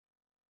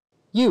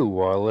You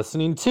are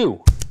listening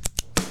to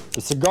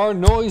the Cigar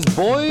Noise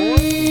Boys.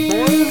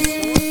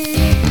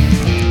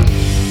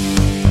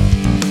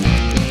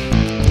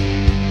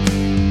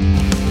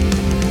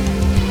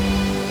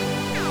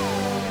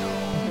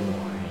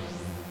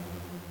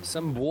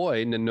 Some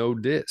boy to know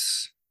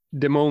this.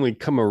 Dem only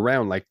come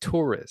around like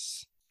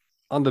tourists.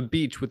 On the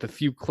beach with a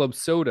few club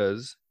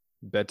sodas,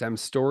 bedtime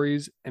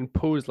stories, and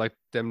pose like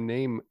them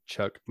name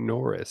Chuck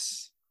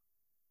Norris.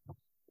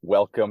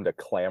 Welcome to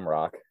Clam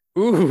Rock.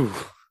 Ooh,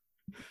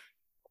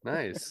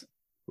 nice.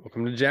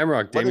 Welcome to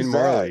Jamrock, Damian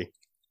Marley.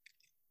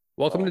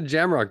 Welcome to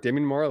Jamrock,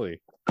 Damian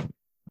Marley.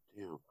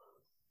 Yeah.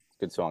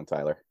 Good song,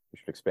 Tyler. You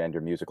should expand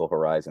your musical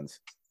horizons.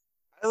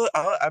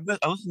 I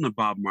listen to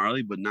Bob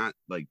Marley, but not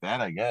like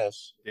that, I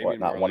guess. What,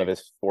 not one of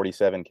his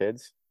 47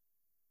 kids?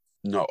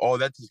 No. Oh,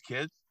 that's his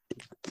kid?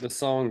 The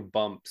song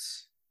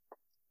bumps.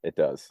 It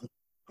does.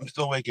 I'm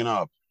still waking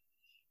up.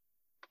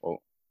 Oh.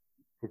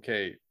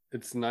 Okay,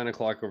 it's 9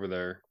 o'clock over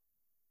there.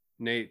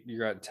 Nate,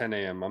 you're at 10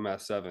 a.m. I'm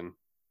at 7.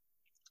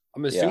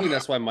 I'm assuming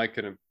that's why Mike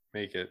couldn't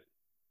make it.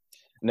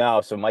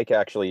 No, so Mike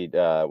actually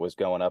was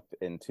going up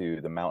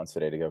into the mountains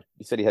today to go.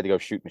 He said he had to go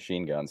shoot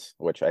machine guns,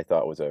 which I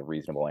thought was a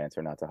reasonable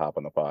answer not to hop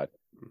on the pod.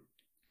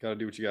 Gotta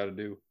do what you gotta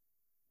do.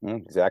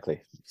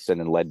 Exactly.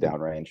 Sending lead down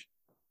range.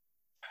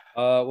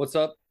 What's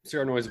up,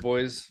 Cigar Noise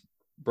Boys?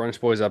 Brunch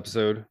Boys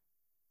episode.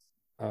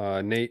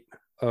 Nate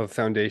of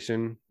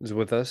Foundation is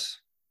with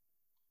us.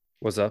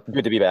 What's up?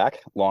 Good to be back.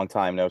 Long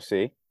time no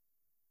see.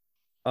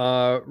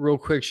 Real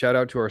quick shout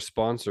out to our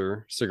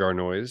sponsor, Cigar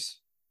Noise.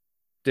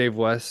 Dave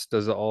West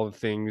does all the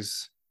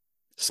things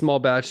small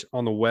batch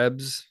on the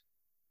webs.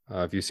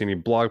 If you see any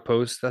blog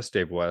posts, that's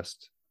Dave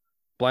West.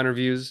 Blind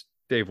reviews,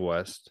 Dave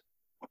West.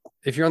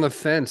 If you're on the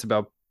fence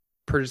about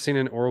purchasing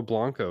an Oro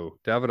Blanco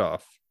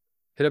Davidoff,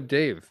 hit up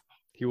Dave.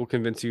 He will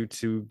convince you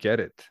to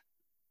get it.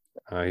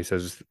 He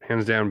says,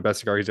 hands down, best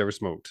cigar he's ever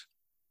smoked.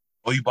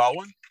 Oh, you bought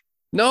one?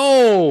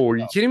 No, are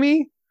you kidding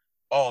me?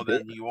 Oh,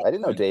 then you won't. I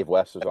didn't know Dave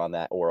West was on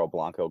that Oro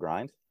Blanco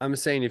grind. I'm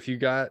saying if you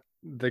got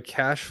the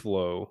cash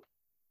flow,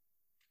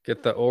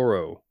 get the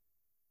Oro.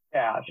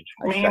 Yeah, I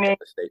second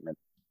the statement.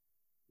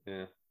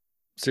 Yeah.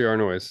 Cigar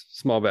Noise,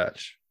 small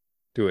batch.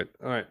 Do it.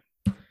 All right.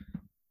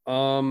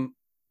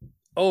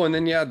 Oh, and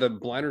then the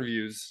blind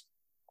reviews.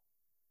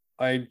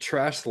 I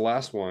trashed the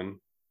last one.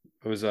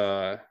 It was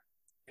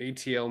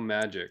ATL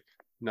Magic.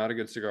 Not a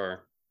good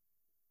cigar.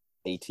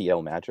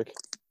 ATL Magic?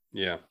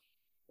 Yeah.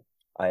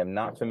 I am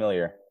not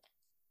familiar.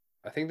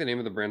 I think the name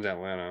of the brand's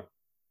Atlanta.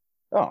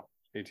 Oh.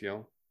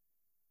 ATL.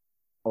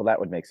 Well, that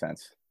would make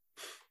sense.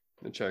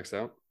 It checks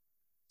out.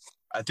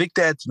 I think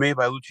that's made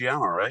by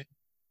Luciano, right?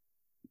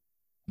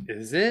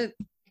 Is it?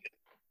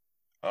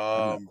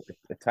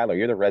 Tyler,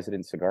 you're the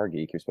resident cigar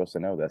geek. You're supposed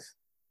to know this.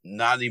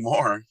 Not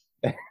anymore.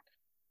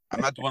 I'm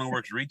not the one who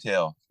works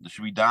retail. This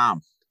should be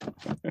Dom.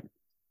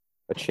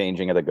 A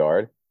changing of the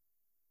guard?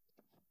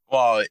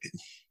 Well,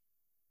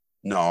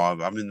 no,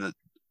 I'm in the.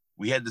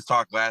 We had this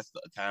talk last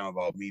time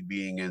about me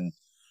being in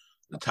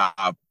the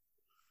top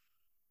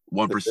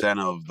 1%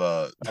 of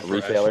the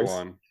retailers.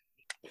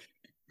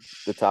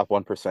 The top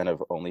 1%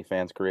 of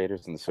OnlyFans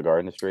creators in the cigar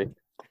industry.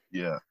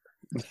 Yeah.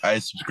 I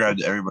subscribe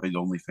to everybody's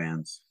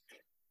OnlyFans.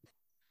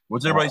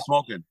 What's everybody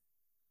smoking?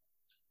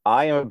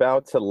 I am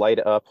about to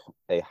light up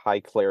a High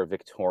Claire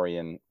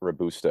Victorian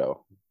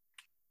Robusto.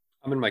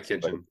 I'm in my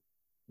kitchen.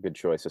 Good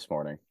choice this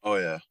morning. Oh,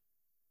 yeah.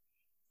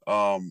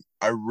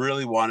 I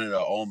really wanted an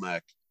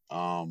Olmec,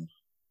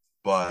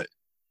 but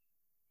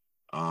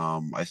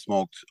I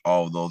smoked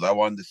all of those. I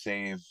wanted to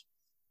save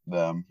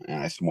them,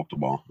 and I smoked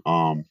them all.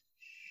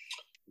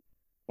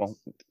 Well,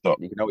 so,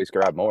 you can always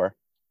grab more.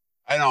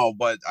 I know,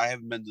 but I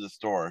haven't been to the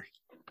store.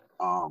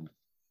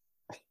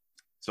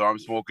 So I'm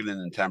smoking an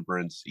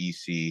Intemperance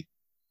EC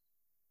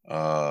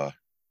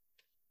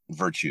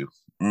Virtue.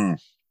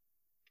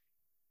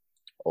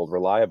 Old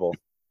reliable.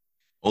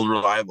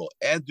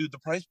 And dude, the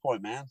price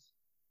point, man.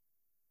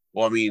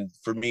 Well, I mean,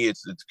 for me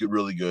it's good,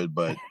 really good,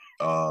 but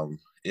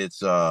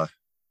it's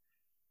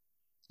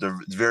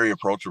very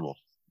approachable.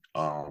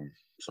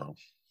 So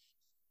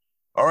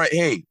all right,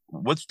 hey,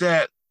 what's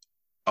that?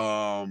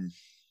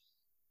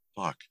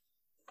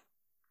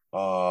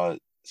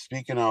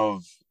 Speaking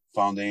of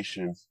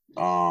Foundation,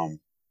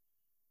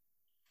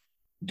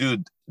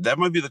 dude, that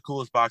might be the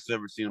coolest box I've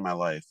ever seen in my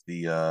life.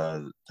 The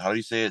how do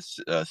you say it?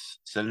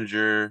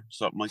 Senator,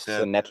 something like that.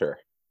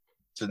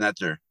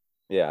 Senator.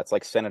 Yeah, it's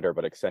like senator,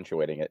 but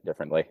accentuating it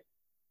differently.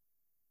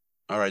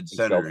 All right,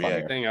 senator. Yeah,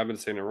 I think I've been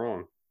saying it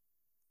wrong.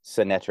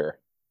 Senator.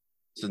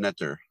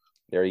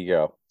 There you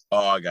go.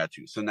 Oh, I got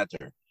you.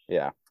 Senator.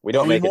 Yeah, we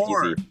don't make it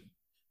easy.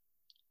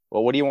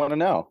 Well, what do you want to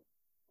know?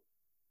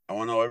 I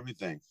want to know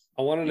everything.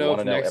 I want to know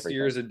if next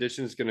year's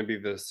edition is going to be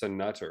the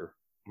Senator.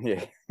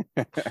 Yeah.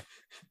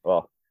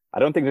 Well, I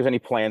don't think there's any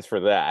plans for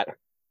that.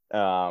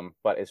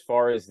 But as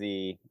far as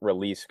the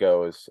release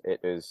goes,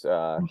 it is,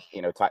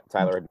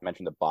 Tyler had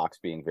mentioned the box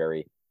being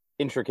very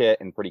intricate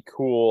and pretty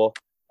cool.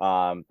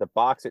 The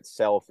box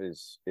itself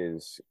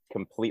is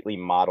completely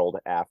modeled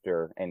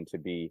after and to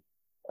be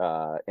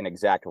an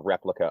exact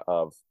replica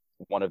of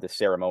one of the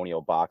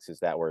ceremonial boxes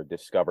that were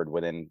discovered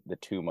within the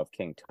tomb of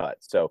King Tut.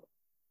 So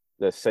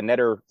the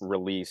Senetter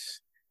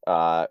release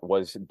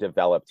was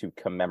developed to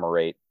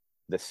commemorate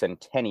the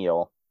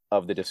centennial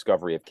of the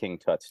discovery of King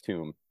Tut's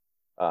tomb.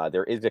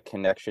 There is a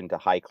connection to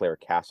Highclere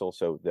Castle.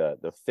 So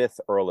the fifth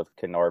Earl of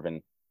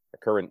Carnarvon, the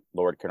current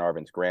Lord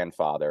Carnarvon's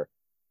grandfather,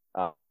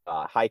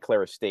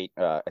 Highclere Estate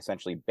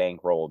essentially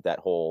bankrolled that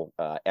whole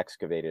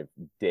excavative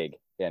dig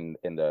in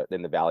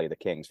the Valley of the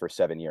Kings for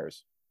 7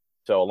 years.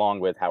 So along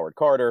with Howard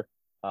Carter,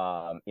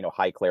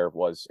 Highclere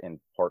was in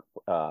part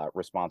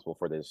responsible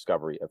for the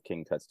discovery of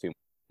King Tut's tomb,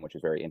 which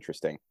is very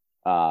interesting,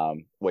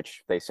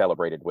 which they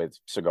celebrated with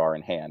cigar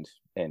in hand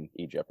in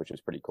Egypt, which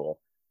is pretty cool.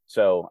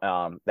 So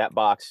that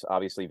box,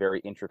 obviously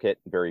very intricate,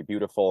 very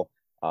beautiful,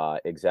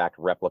 exact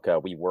replica.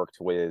 We worked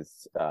with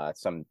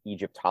some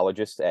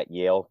Egyptologists at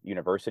Yale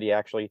University,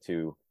 actually,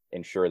 to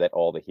ensure that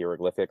all the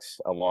hieroglyphics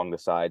along the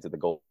sides of the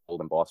gold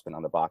embossment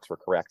on the box were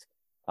correct.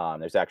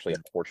 There's actually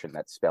a portion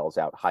that spells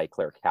out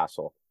Highclere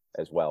Castle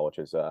as well, which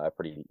is a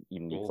pretty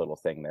unique little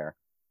thing there.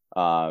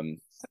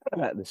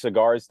 The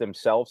cigars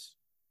themselves,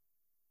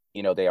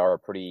 they are a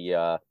pretty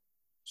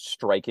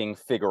striking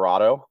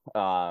figurado.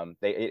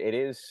 It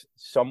is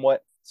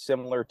somewhat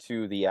similar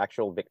to the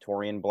actual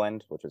Victorian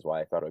blend, which is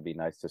why I thought it would be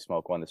nice to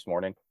smoke one this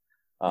morning.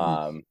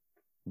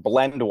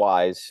 Blend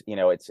wise,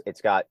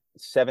 it's got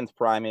 7th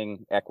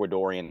priming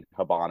Ecuadorian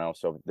Habano,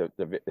 so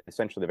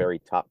essentially the very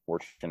top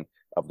portion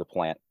of the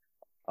plant.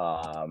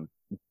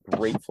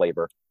 Great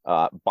flavor.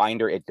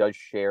 Binder, it does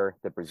share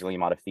the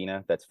Brazilian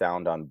Matafina that's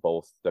found on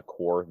both the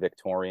core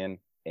Victorian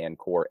and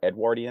core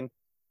Edwardian.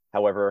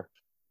 However,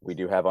 we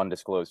do have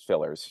undisclosed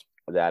fillers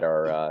that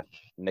are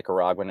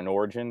Nicaraguan in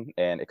origin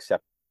and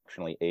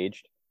exceptionally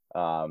aged,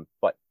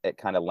 but it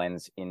kind of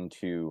lends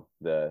into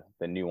the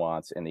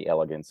nuance and the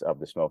elegance of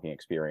the smoking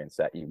experience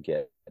that you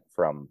get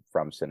from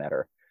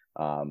Senetter.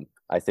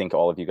 I think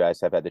all of you guys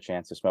have had the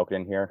chance to smoke it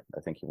in here. I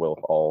think you will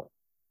all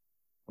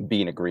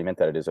be in agreement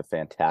that it is a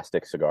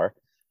fantastic cigar.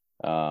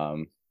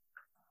 I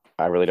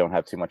really don't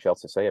have too much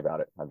else to say about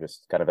it. I'm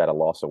just kind of at a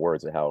loss of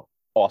words at how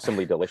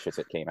awesomely delicious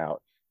it came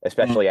out,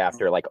 especially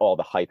after like all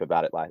the hype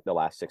about it the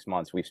last 6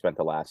 months. We've spent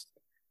the last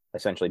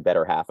essentially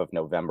better half of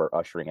November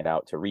ushering it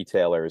out to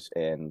retailers,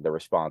 and the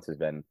response has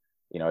been,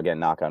 again,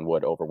 knock on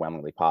wood,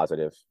 overwhelmingly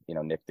positive.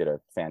 Nick did a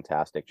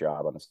fantastic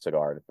job on the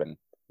cigar. It's been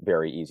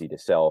very easy to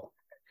sell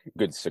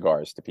good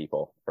cigars to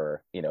people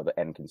for, the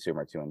end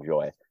consumer to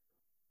enjoy.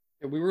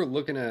 We were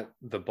looking at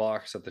the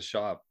box at the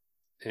shop,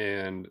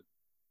 and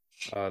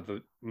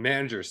the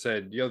manager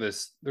said,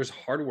 there's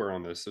hardware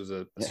on this. There's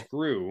a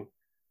screw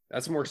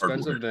that's more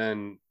expensive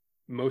than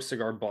most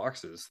cigar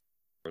boxes.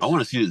 I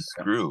want to see the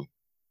screw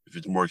if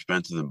it's more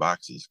expensive than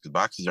boxes, because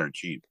boxes aren't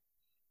cheap.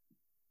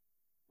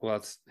 Well,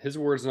 that's his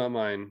words, not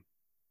mine.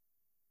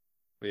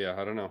 But yeah,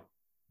 I don't know.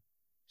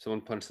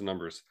 Someone punched the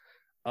numbers.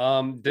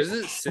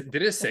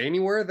 Did it say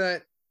anywhere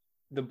that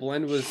the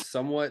blend was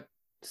somewhat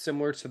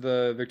similar to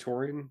the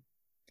Victorian?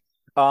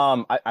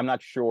 I'm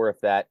not sure if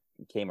that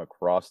came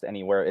across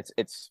anywhere.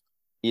 It's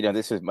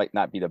might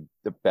not be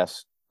the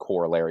best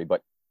corollary,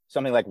 but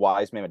something like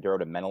Wiseman Maduro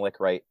to Menelik,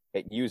 right?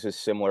 It uses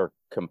similar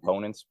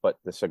components, but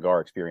the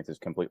cigar experience is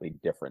completely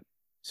different.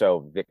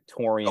 So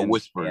Victorian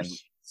and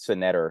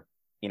Senetter,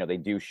 they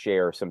do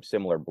share some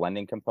similar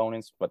blending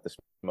components, but the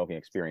smoking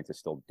experience is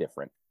still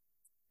different.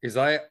 Because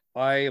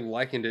I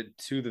likened it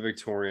to the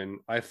Victorian.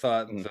 I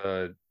thought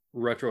the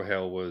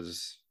retrohale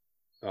was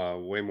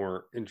way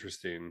more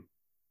interesting.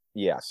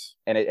 Yes,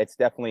 and it's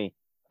definitely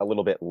a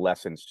little bit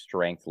less in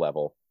strength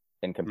level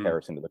in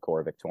comparison to the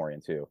core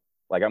Victorian too.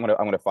 Like I'm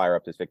gonna fire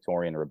up this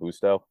Victorian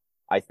Robusto.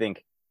 I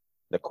think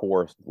the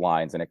core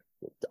lines, and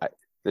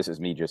this is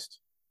me just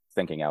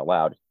thinking out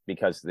loud,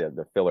 because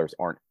the fillers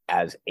aren't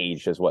as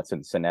aged as what's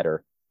in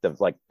Senetter.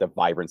 The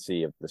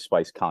vibrancy of the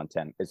spice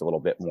content is a little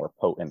bit more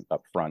potent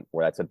up front,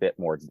 where that's a bit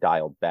more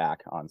dialed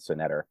back on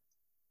Senetter.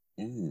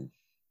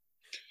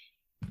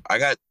 I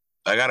got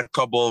a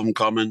couple of them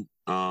coming.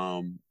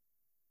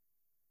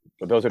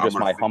 But those are just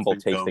my humble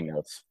tasting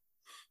notes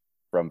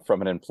from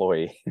an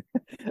employee,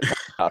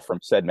 from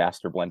said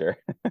master blender.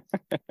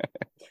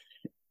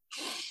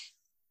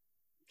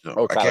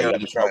 So, Tyler, you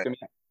haven't smoked them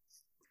yet?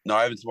 No,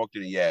 I haven't smoked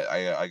it yet.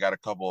 I got a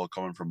couple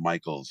coming from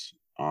Michael's.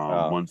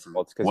 One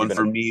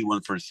for me,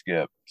 one for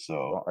Skip.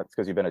 So that's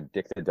because you've been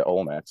addicted to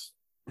Olmecs.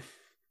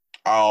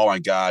 Oh my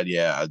god,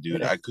 yeah,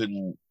 dude, I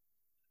couldn't.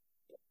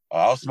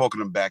 I was smoking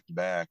them back to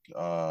back.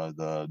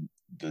 The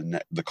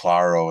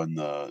Claro and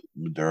the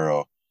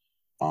Maduro.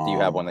 Do you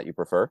have one that you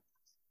prefer?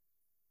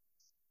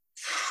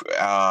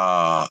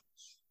 Mad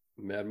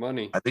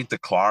Money. I think the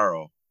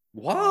Claro.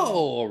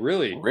 Wow,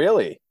 really?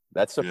 Really?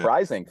 That's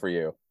surprising for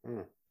you.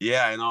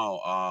 Yeah, I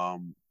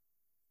know.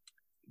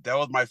 That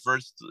was my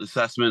first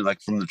assessment,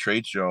 like from the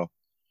trade show.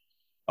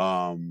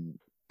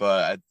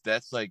 But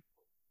that's the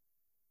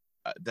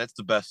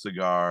best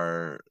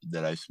cigar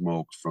that I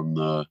smoked from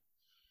the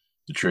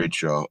trade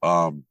show.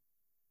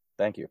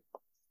 Thank you.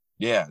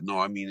 Yeah, no,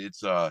 I mean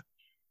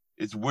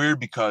it's weird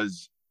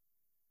because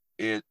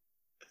it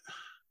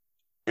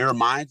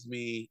reminds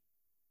me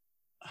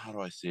how do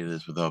I say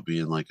this without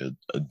being like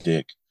a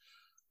dick?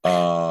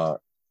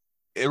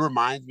 It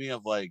reminds me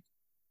of like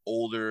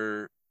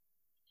older.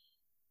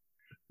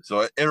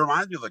 So it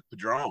reminds me of like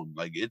Padron.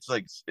 Like it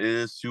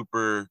is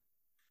super.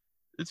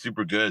 It's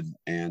super good,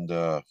 and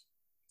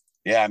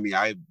yeah. I mean,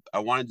 I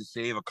wanted to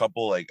save a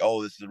couple. Like,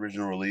 oh, this is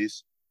original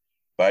release,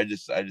 but I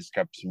just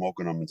kept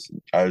smoking them.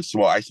 And I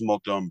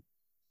smoked them.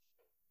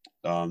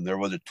 There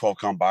was a 12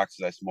 count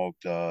boxes. I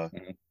smoked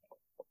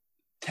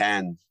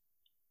 10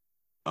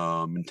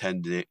 in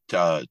 10 days.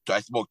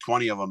 I smoked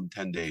 20 of them in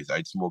 10 days.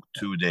 I'd smoke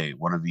 2 a day,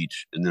 one of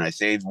each, and then I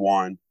saved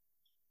one,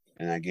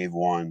 and I gave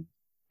one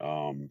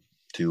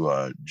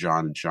to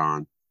John and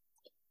Sean.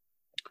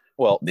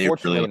 Well, They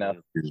fortunately really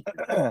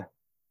enough,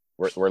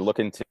 we're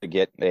looking to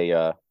get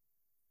a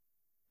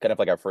kind of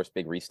like our first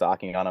big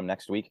restocking on them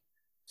next week.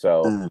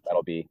 So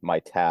that'll be my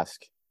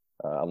task,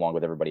 along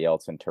with everybody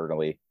else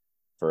internally,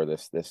 for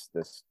this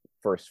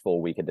first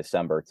full week of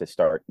December, to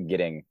start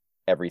getting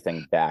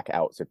everything back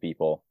out to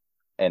people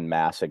en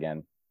masse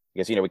again.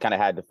 Because we kind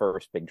of had the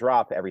first big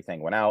drop,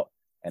 everything went out,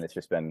 and it's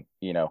just been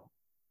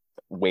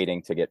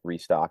waiting to get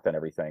restocked on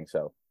everything.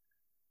 So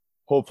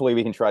hopefully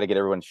we can try to get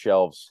everyone's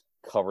shelves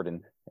covered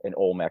in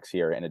Olmecs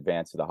here in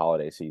advance of the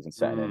holiday season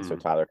setting in, so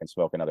Tyler can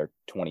smoke another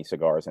 20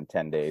 cigars in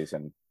 10 days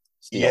and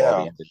steal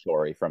all the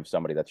inventory from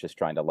somebody that's just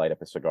trying to light up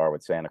a cigar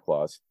with Santa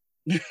Claus.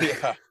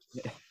 Yeah.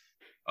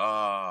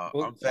 Well,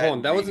 hold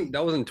on, that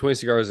wasn't 20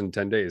 cigars in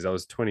 10 days. That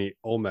was 20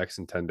 Olmecs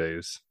in 10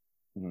 days.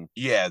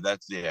 Yeah,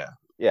 but,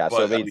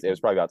 so it was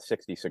probably about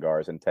 60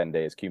 cigars in 10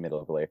 days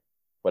cumulatively,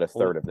 but a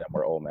third of them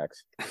were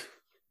Olmecs.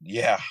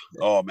 Yeah.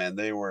 Oh man,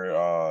 they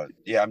were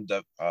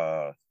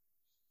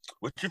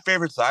what's your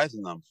favorite size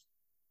in them?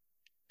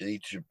 In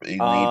each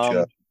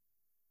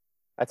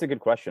That's a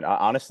good question.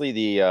 Honestly,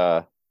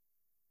 the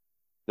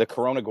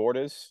Corona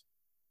Gordas,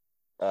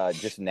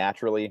 just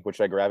naturally,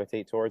 which I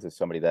gravitate towards, as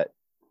somebody that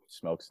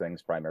smokes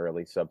things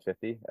primarily sub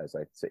 50, as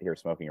I sit here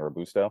smoking a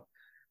Robusto.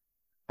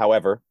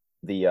 However,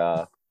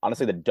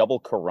 honestly, the double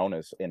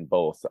Coronas in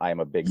both, I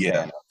am a big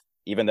fan of,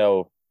 even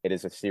though it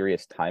is a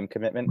serious time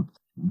commitment.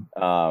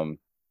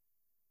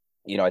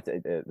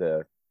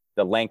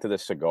 The length of the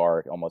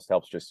cigar almost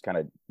helps just kind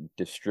of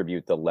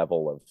distribute the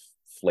level of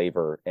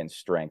flavor and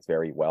strength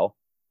very well.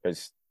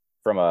 Because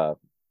from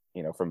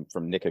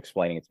Nick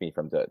explaining it to me,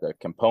 from the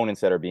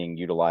components that are being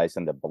utilized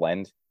in the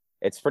blend,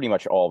 it's pretty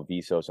much all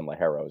Visos and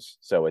Ligeros.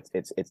 So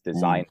it's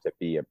designed to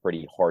be a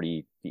pretty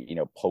hearty,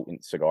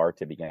 potent cigar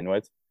to begin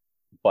with.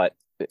 But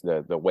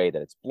the way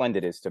that it's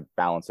blended is to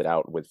balance it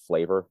out with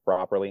flavor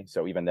properly.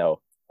 So even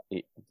though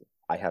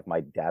I have my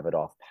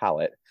Davidoff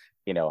palate,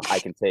 I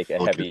can take a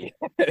heavy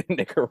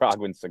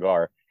Nicaraguan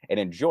cigar and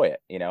enjoy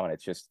it, and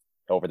it's just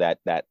over that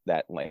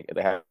length,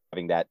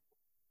 having that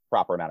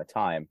proper amount of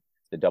time.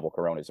 The double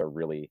Coronas are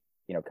really,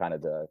 kind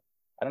of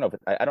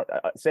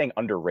saying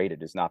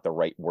underrated is not the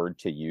right word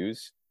to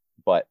use,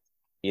 but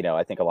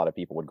I think a lot of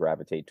people would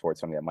gravitate towards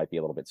something that might be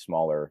a little bit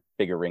smaller.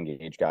 Bigger ring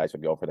gauge guys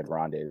would go for the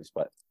Grandes,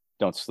 but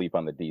don't sleep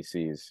on the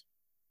DCs.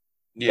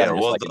 Yeah,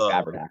 well, like in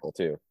Tabernacle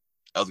too.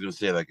 I was gonna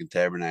say like in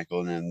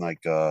Tabernacle, and then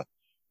like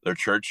their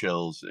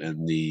Churchills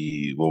and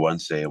the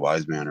Wawense and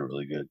Wiseman are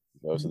really good.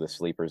 Those are the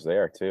sleepers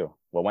there too.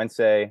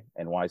 Wawense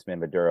and Wiseman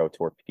Maduro,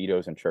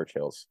 Torpedoes and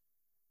Churchills.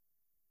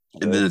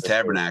 And then the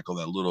Tabernacle,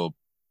 that little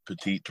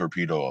petite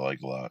torpedo, I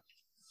like a lot.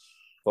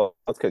 Well,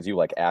 that's because you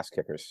like ass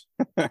kickers.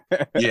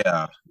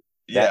 Yeah.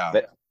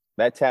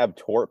 That Tab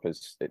Torp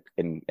is,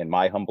 in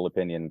my humble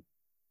opinion,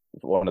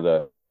 one of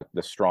the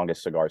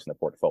strongest cigars in the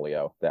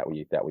portfolio that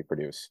we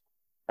produce.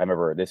 I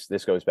remember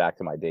this goes back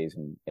to my days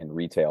in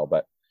retail,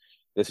 but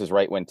this is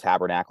right when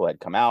Tabernacle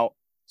had come out.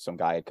 Some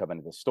guy had come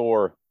into the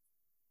store.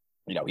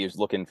 He was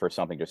looking for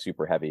something just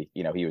super heavy.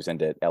 He was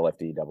into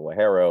LFD double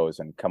Ajeros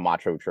and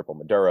Camacho triple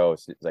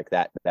Maduros, like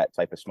that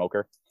type of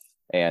smoker.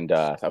 And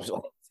I was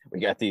like, we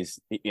got these,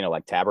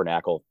 like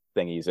Tabernacle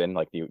thingies in.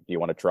 Like, do you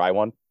want to try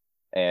one?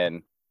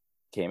 And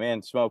came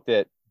in, smoked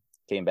it,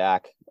 came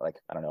back, like,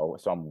 I don't know,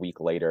 some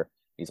week later.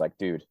 He's like,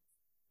 dude,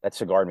 that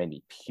cigar made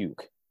me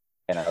puke.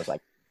 And I was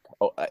like,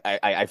 oh,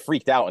 I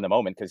freaked out in the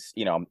moment because,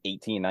 I'm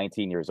 18,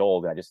 19 years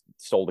old, and I just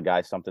sold a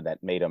guy something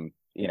that made him,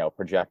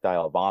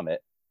 projectile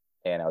vomit.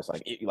 And I was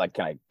like,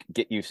 can I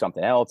get you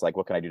something else? Like,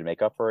 what can I do to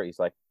make up for it? He's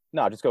like,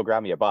 no, just go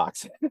grab me a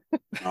box.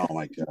 Oh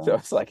my God. So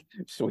it's like,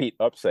 sweet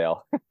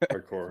upsell.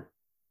 Hardcore.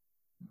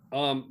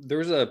 There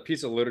was a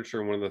piece of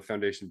literature in one of the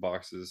foundation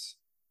boxes,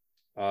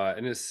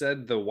 and it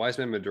said the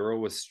Wiseman Maduro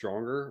was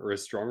stronger, or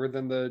is stronger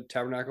than the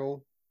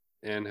Tabernacle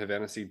and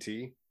Havana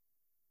CT.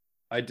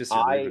 I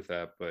disagree with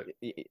that, but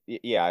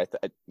yeah,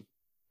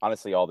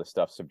 honestly, all this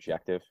stuff's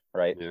subjective,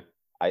 right? Yeah.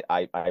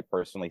 I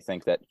personally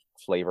think that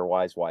flavor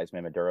wise,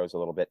 Wiseman Maduro is a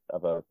little bit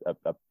of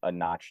a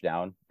notch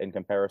down in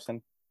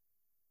comparison.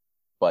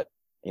 But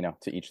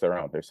to each their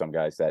own. There's some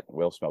guys that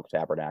will smoke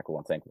Tabernacle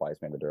and think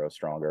Wiseman Maduro is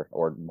stronger,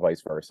 or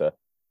vice versa.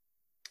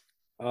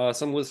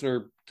 Some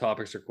listener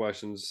topics or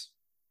questions.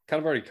 Kind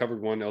of already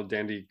covered one. El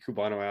Dandy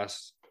Cubano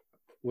asks,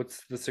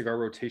 "What's the cigar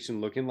rotation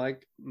looking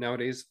like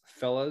nowadays,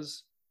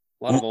 fellas?"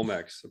 A lot of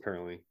Olmecs,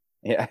 apparently.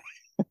 Yeah.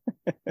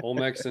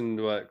 Olmecs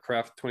and what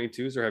Craft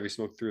 22s, or have you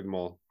smoked through them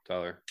all,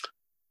 Tyler?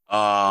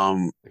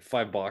 Like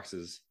 5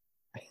 boxes.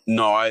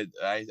 No,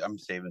 I'm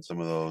saving some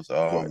of those.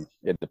 You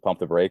had to pump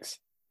the brakes.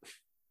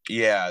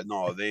 Yeah,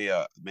 no, they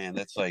man,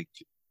 that's like,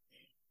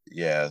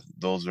 yeah,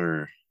 those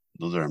are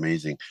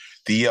amazing.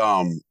 The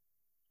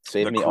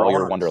Save the me all your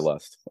Coronas.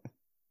 wanderlust.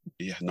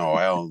 Yeah, no,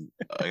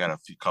 I got a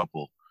few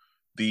couple.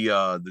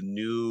 The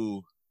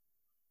new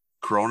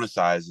Corona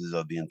sizes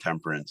of the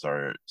Intemperance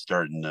are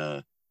starting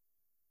to,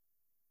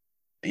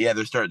 yeah,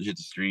 they're starting to hit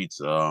the streets.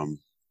 So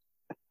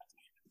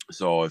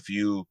if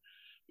you,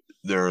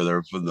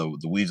 they're from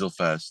the Weasel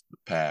Fest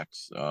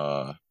packs,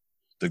 the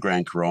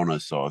Grand Corona.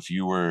 So if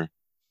you were,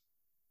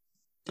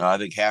 I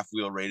think Half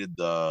Wheel rated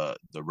the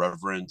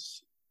Reverent,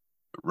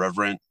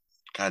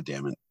 God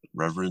damn it,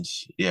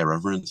 Reverence, yeah,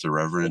 Reverence or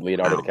Reverent,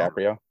 Leonardo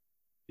DiCaprio.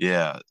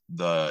 Yeah,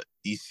 the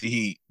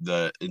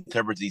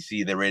Intemperance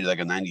EC, they rated like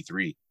a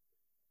 93.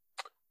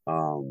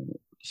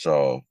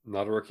 So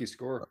Not a rookie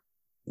score.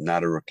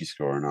 not a rookie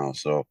score, no.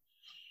 So,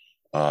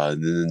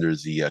 and then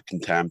there's the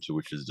Contempt,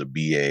 which is the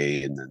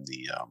BA, and then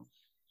the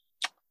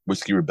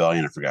Whiskey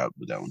Rebellion. I forgot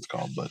what that one's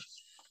called, but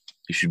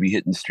you should be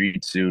hitting the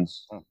streets soon.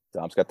 Oh,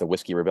 Dom's got the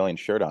Whiskey Rebellion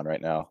shirt on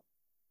right now.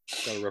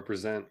 Gotta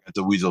represent. I got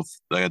the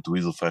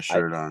Weasel Fest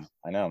shirt on.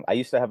 I know. I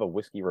used to have a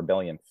Whiskey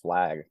Rebellion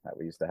flag that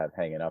we used to have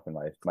hanging up in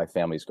my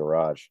family's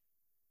garage.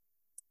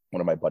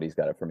 One of my buddies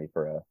got it for me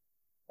for a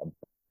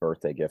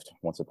birthday gift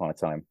once upon a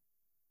time.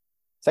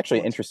 It's actually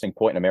an interesting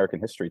point in American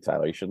history,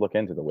 Tyler. You should look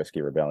into the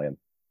Whiskey Rebellion.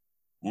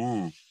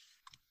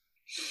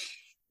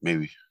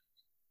 Maybe.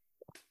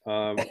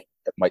 It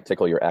might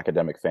tickle your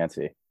academic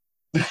fancy.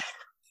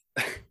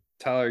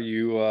 Tyler,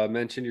 you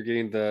mentioned you're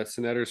getting the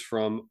Senators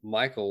from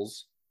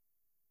Michaels.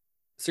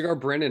 Cigar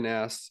Brandon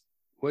asked,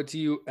 what do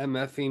you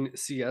MFing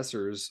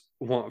CSers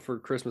want for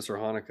Christmas or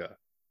Hanukkah?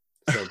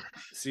 So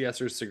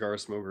CSers, cigar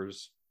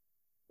smokers.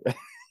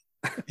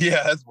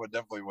 Yeah, that's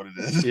definitely what it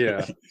is.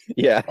 Yeah.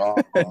 Yeah.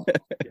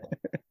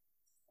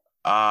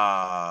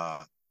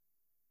 I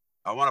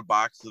want a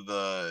box of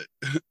the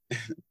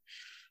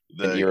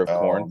ear of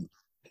corn.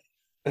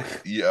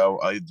 Yeah,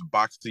 the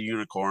box of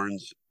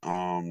unicorns.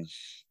 I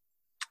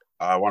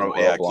want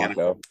to can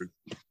of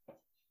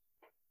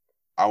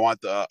I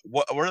want the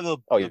what are the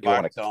you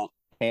want a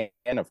can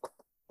of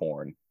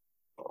corn?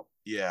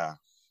 Yeah,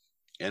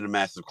 and a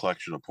massive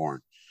collection of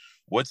porn.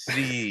 What's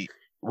the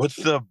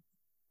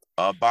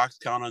box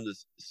count on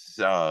this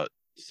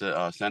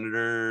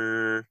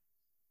Senator?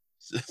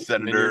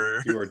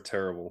 Man, you are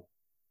terrible.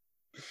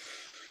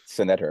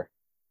 Senator.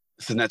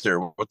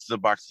 What's the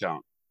box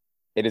count?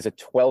 It is a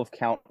 12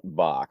 count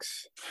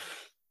box.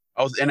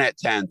 I was in at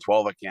 10.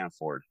 12 I can't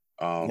afford.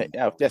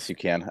 Yes, you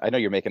can. I know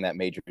you're making that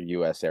major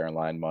U.S.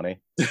 airline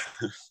money.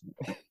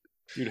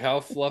 Dude,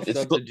 how fluffed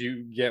up did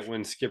you get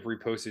when Skip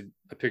reposted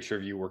a picture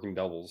of you working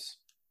doubles?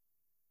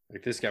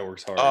 Like, this guy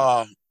works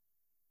hard.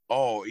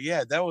 Oh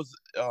yeah, that was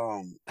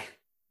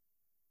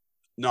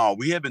no,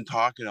 we had been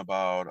talking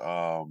about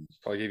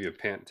Probably gave you a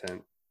pant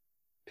tent.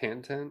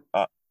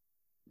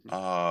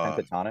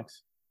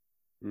 Pentatonics.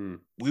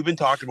 We've been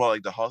talking about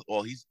like the hustle.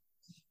 Well, he's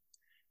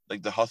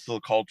like the hustle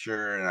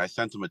culture, and I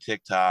sent him a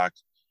TikTok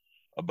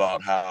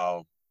about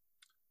how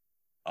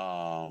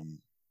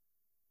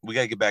we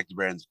gotta get back to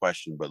Brandon's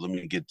question, but let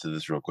me get to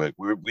this real quick.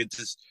 We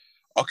just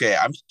okay.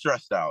 I'm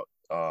stressed out.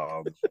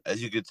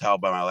 As you could tell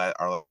by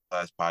our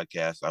last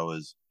podcast, I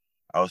was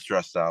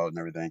stressed out and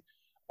everything.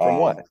 From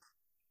what?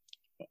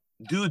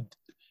 Dude,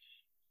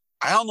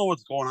 I don't know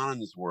what's going on in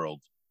this world.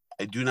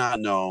 I do not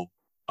know.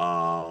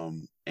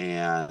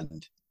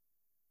 And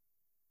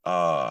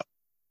I'm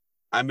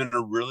in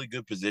a really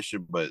good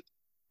position, but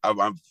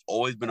I've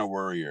always been a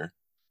worrier.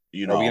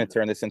 You know, are we going to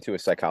turn this into a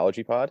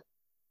psychology pod?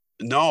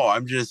 No,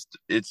 I'm just.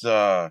 It's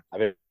I've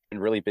been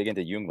really big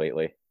into Jung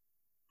lately.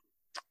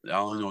 I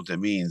don't know what that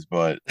means,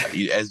 but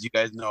as you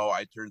guys know,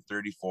 I turned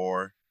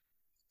 34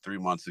 3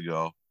 months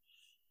ago,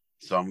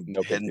 so I'm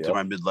heading to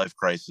my midlife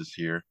crisis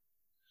here.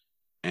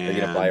 And, are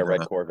you gonna buy a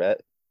red Corvette?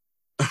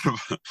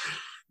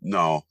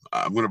 No,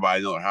 I'm gonna buy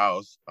another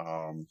house.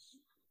 But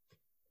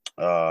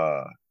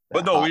no,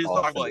 we just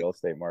talking about real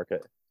estate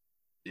market.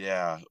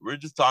 Yeah, we're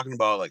just talking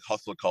about like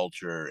hustle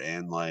culture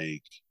and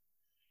like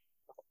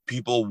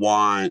people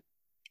want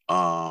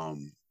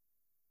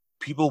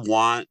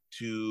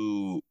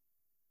to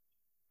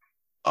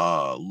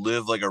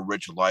live like a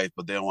rich life,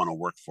 but they don't want to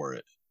work for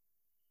it.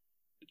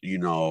 You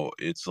know,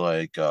 it's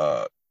like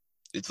let's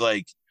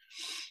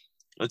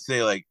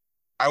say like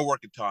I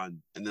work a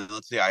ton, and then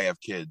let's say I have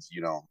kids,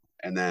 you know,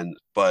 and then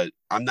but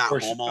I'm not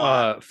home a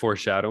lot.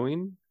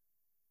 Foreshadowing.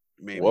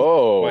 Maybe.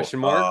 Whoa.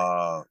 Question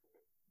mark.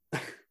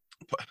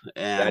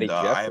 And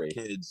I have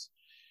kids,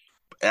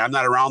 and I'm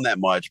not around that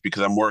much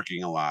because I'm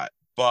working a lot.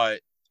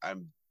 But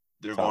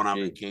they're going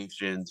on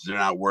vacations. They're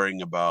not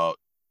worrying about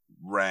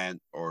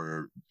rent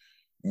or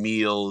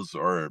meals,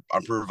 or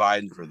I'm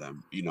providing for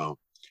them, you know.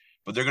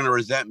 But they're gonna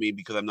resent me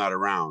because I'm not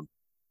around.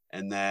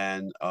 And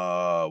then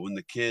when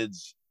the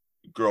kids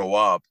grow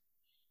up,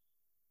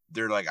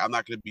 they're like, I'm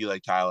not gonna be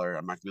like Tyler.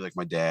 I'm not gonna be like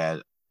my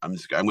dad. I'm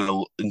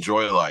gonna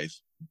enjoy life.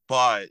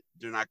 but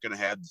they're not going to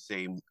have the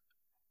same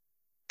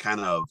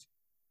kind of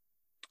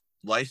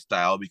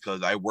lifestyle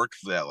because I worked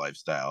for that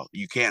lifestyle.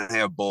 You can't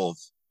have both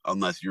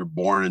unless you're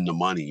born into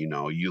money. You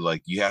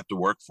have to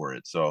work for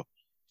it. So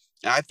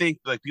I think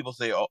like people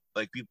say, oh,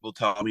 like people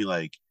tell me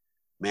like,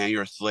 man,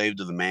 you're a slave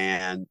to the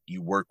man.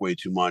 You work way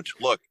too much.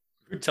 Look,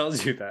 Who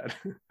tells you that?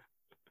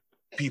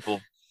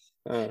 people.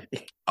 Uh, The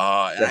And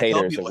I tell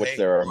haters, people, of which hey,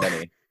 there are look,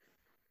 many.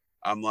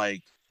 I'm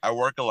like, I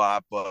work a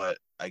lot, but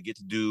I get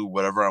to do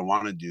whatever I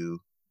want to do.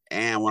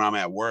 And when I'm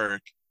at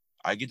work,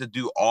 I get to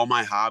do all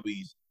my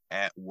hobbies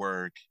at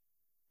work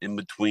in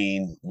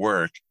between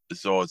work.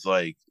 So it's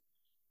like,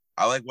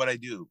 I like what I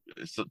do.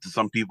 So, to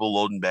some people,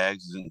 loading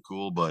bags isn't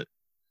cool, but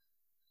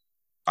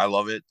I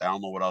love it. I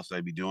don't know what else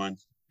I'd be doing.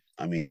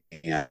 I mean,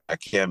 yeah,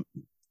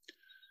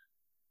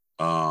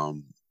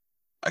 um,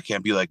 I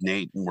can't be like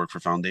Nate and work for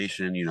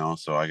Foundation,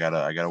 so I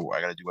gotta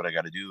do what I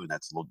gotta do, and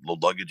that's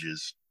load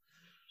luggages.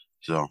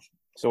 So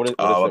So what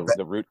is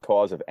the root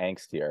cause of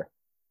angst here?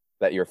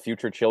 That your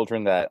future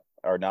children that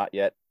are not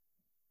yet,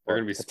 they're or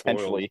gonna be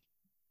potentially spoiled.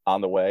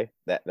 on the way,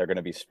 that they're going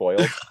to be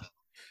spoiled?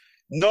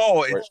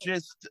 no, Or-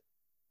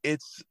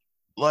 it's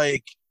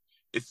like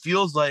it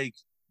feels like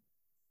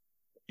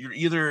you're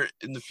either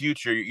in the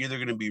future you're either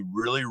gonna be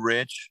really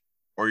rich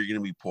or you're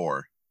gonna be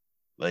poor.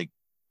 Like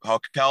how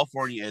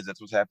California is,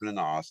 that's what's happening in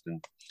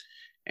Austin.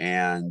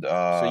 And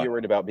so you're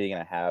worried about being in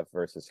a have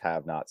versus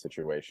have not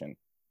situation.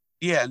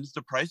 yeah, and it's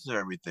the prices of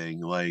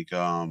everything. Like,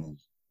 I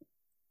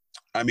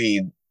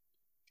mean,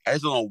 I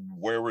just don't know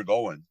where we're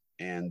going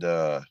and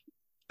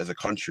as a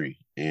country.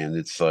 And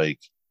it's like,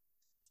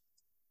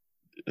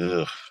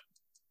 ugh,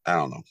 I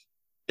don't know.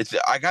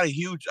 I got a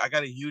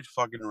huge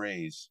fucking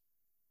raise,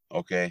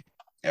 okay,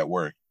 at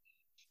work.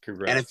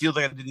 Congrats. And it feels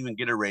like I didn't even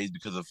get a raise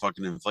because of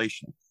fucking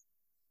inflation.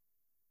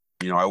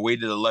 I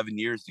waited 11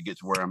 years to get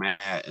to where I'm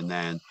at, and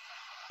then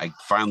I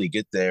finally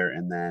get there,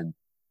 and then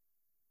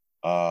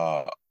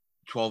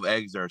 12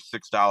 eggs are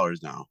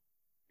 $6 now.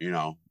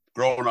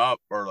 Growing up,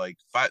 or like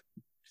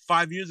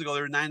 5 years ago, they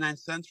were 99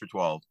 cents for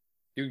 12.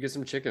 Dude, get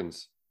some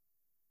chickens.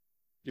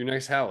 Your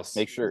next house.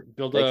 Make sure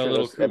build a little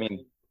those, I coop.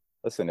 mean,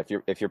 listen,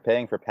 if you're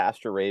paying for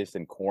pasture raised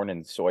and corn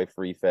and soy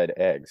free fed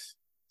eggs,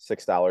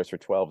 $6 for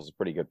 12 is a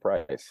pretty good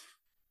price.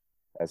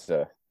 As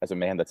a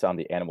man that's on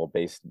the animal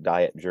based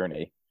diet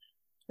journey,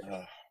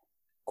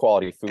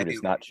 quality food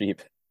is not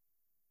cheap.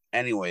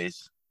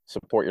 Anyways,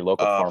 Support your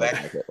local farmers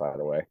back- market, by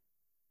the way.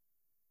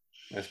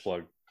 Nice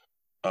plug.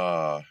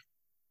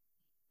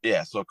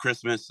 yeah, so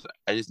Christmas,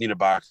 I just need a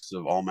box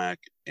of Olmec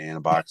and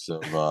a box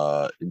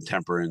of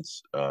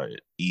Intemperance,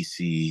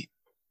 EC,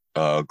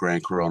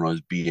 Grand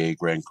Coronas, BA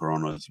Grand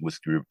Coronas,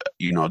 whiskey.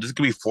 This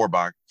could be 5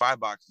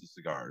 boxes of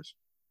cigars.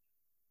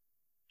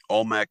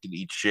 Olmec in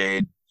each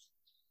shade.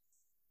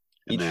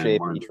 Each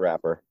shape, each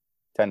wrapper.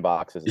 10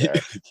 boxes there.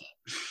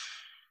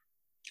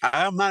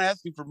 I'm not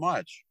asking for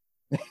much.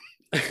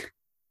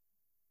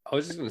 I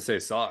was just gonna say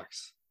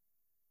socks.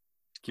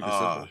 Keep it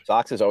simple.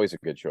 Socks is always a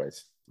good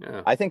choice.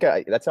 Yeah. I think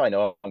that's how I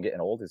know I'm getting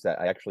old, is that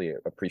I actually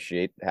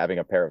appreciate having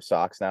a pair of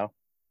socks now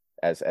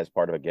as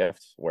part of a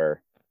gift,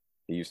 where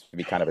it used to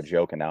be kind of a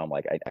joke, and now I'm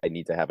like, I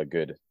need to have a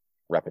good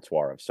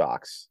repertoire of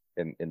socks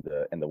in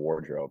the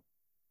wardrobe.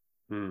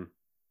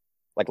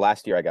 Like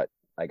last year I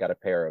got a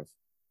pair of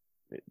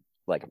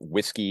like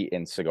whiskey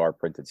and cigar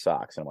printed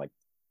socks, and I'm like,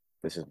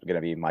 this is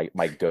gonna be my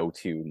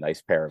go-to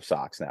nice pair of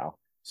socks now.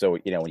 So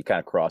when you kind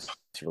of cross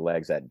your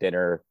legs at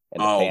dinner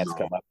and the pants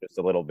come up just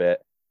a little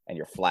bit and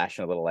you're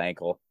flashing a little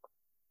ankle,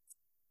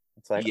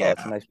 it's like, oh,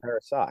 it's a nice pair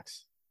of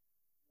socks.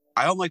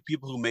 I don't like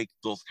people who make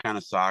those kind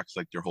of socks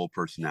like their whole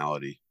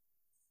personality.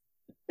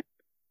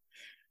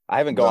 I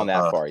haven't gone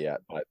that far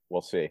yet, but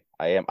we'll see.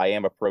 I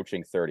am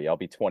approaching 30. I'll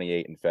be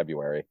 28 in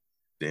February.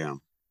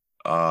 Damn.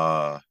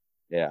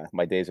 Yeah,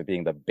 my days of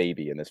being the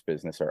baby in this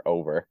business are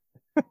over.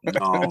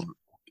 No.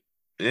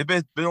 It's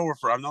been over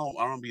for, I don't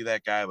want to be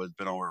that guy, but it's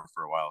been over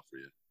for a while for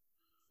you.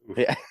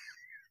 Yeah.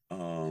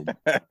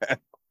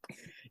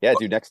 Yeah,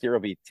 dude, next year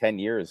will be 10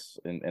 years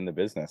in the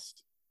business,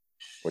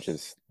 which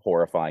is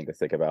horrifying to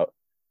think about.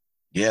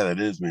 Yeah, that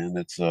is, man.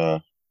 That's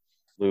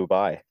flew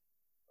by.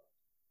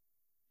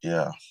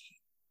 Yeah.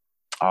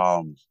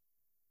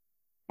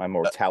 My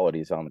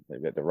mortality's on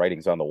the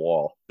writing's on the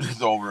wall.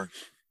 It's over.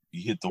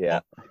 You hit the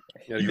wall.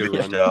 You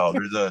reached out.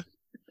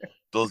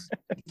 There's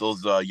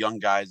those young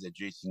guys that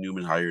Jason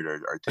Newman hired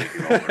are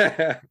taking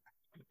over.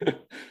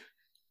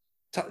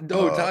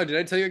 Todd, did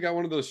I tell you I got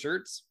one of those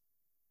shirts?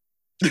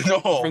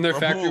 No, from their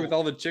factory with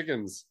all the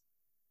chickens.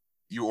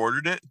 You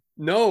ordered it?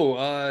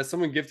 No,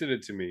 someone gifted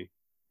it to me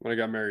when I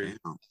got married.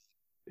 Damn.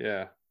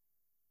 Yeah.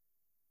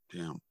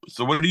 Damn.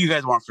 So what do you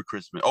guys want for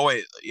Christmas? Oh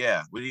wait,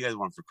 yeah. What do you guys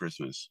want for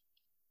Christmas?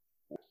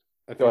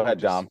 Go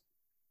ahead, Dom.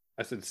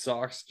 I said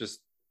socks,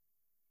 just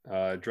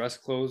dress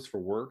clothes for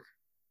work.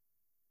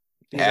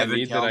 That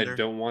I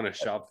don't want to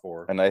shop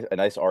for. A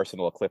nice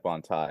arsenal of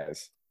clip-on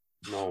ties.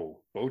 No,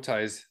 bow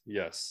ties,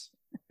 yes.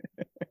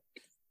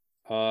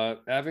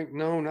 Advent,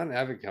 no, not an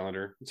Advent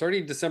calendar. It's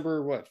already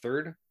December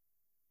 3rd?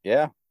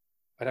 Yeah.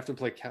 I'd have to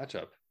play catch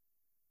up.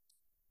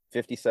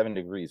 57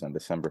 degrees on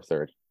December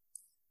 3rd.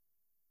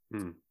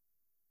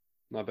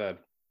 Not bad.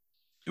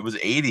 It was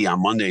 80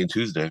 on Monday and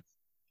Tuesday.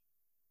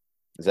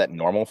 Is that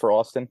normal for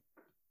Austin?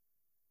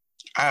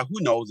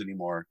 Who knows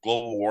anymore?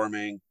 Global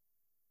warming.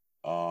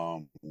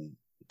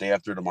 Day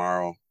after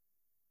tomorrow.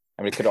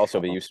 I mean, it could also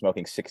be you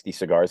smoking 60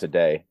 cigars a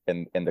day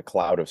and the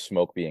cloud of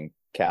smoke being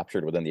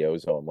captured within the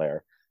ozone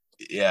layer.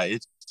 Yeah,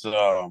 it's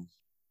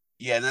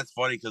yeah, and that's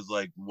funny because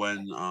like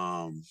when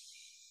I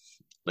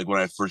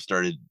first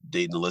started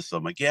dating Alyssa,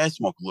 I'm like, yeah, I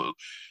smoke glue.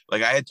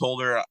 Like I had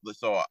told her,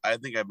 so I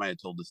think I might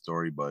have told the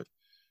story, but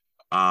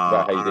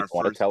About how you on didn't our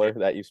want to first tell her date,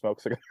 that you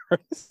smoke cigars.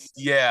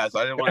 yeah, so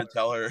I didn't want to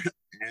tell her.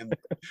 And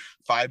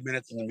 5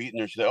 minutes in the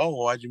meeting, she said, "Oh,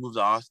 well, why'd you move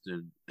to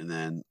Austin?" And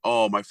then,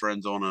 "Oh, my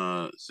friends own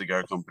a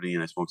cigar company,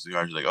 and I smoke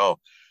cigars." She's like, "Oh,"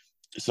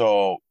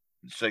 so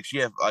she's like,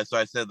 So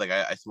I said, like,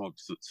 I smoke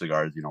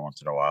cigars,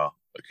 once in a while,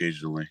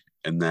 occasionally.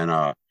 And then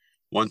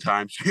one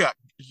time she got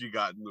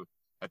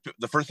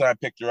the first time I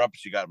picked her up,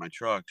 she got in my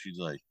truck. She's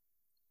like,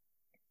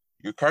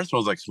 "Your car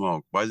smells like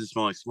smoke. Why does it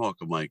smell like smoke?"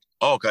 I'm like,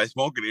 "Oh, cause I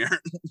smoke in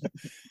here."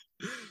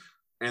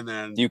 And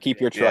then, Do you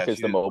keep your truck as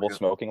the mobile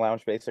smoking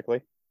lounge,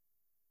 basically?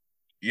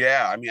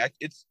 Yeah, I mean,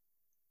 it's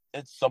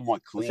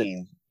somewhat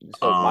clean.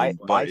 So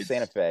my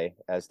Santa Fe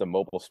as the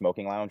mobile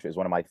smoking lounge is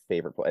one of my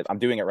favorite places. I'm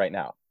doing it right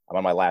now. I'm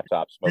on my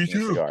laptop smoking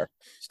a cigar,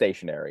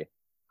 stationary.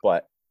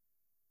 But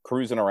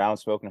cruising around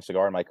smoking a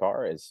cigar in my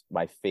car is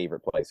my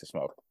favorite place to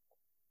smoke.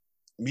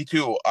 Me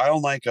too. I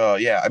don't like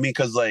yeah, I mean,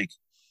 because like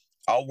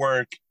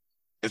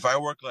if I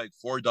work like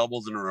 4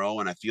 doubles in a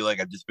row and I feel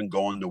like I've just been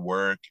going to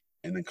work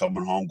and then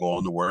coming home,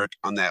 going to work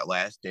on that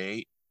last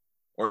day,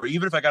 or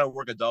even if I got to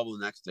work a double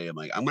the next day, I'm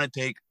like, I'm gonna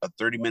take a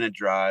 30-minute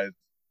drive.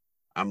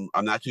 I'm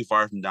not too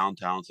far from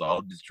downtown, so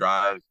I'll just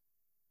drive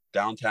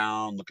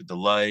downtown, look at the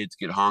lights,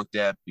 get honked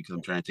at because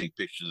I'm trying to take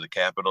pictures of the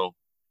Capitol,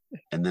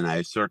 and then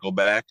I circle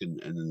back and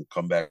then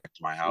come back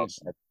to my house.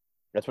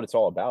 That's what it's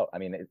all about. I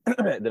mean,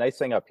 the nice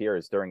thing up here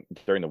is during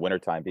the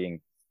wintertime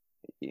being,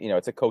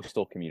 it's a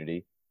coastal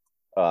community,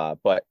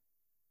 but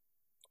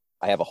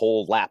I have a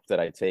whole lap that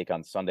I take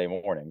on Sunday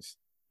mornings,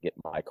 get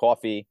my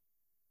coffee,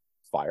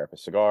 fire up a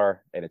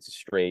cigar, and it's a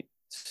straight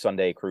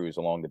Sunday cruise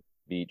along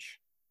the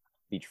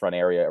beachfront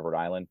area of Rhode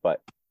Island.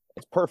 But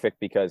it's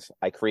perfect because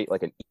I create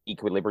like an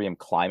equilibrium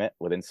climate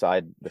with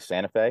inside the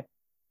Santa Fe.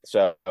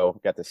 So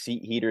got the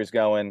seat heaters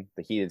going,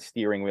 the heated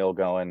steering wheel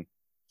going,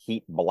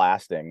 heat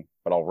blasting,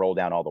 but I'll roll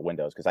down all the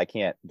windows because I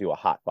can't do a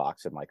hot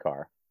box in my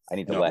car. I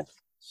need to let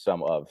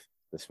some of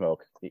the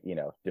smoke,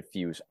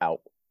 diffuse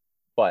out.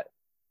 But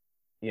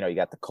you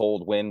got the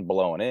cold wind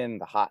blowing in,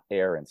 the hot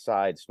air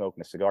inside,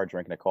 smoking a cigar,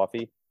 drinking a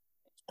coffee.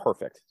 It's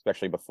perfect,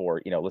 especially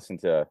before, listen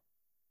to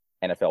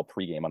NFL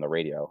pregame on the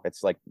radio.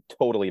 It's like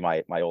totally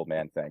my old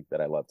man thing that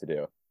I love to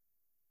do.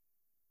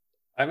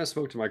 I haven't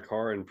smoked in my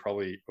car in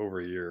probably over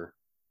a year.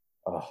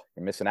 Oh,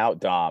 you're missing out,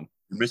 Dom.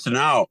 You're missing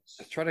out.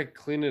 I try to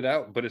clean it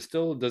out, but it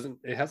still doesn't.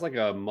 It has like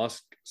a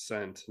musk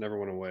scent. Never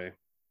went away.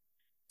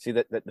 See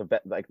that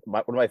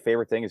one of my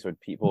favorite things is when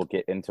people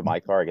get into my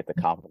car, I get the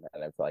compliment,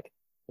 and it's like,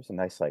 there's a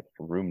nice like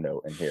room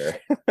note in here.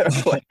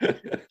 Like,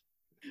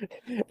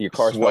 your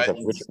car smells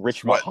like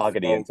rich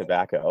mahogany and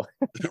tobacco.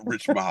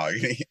 Rich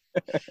mahogany.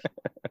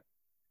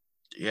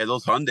 Yeah,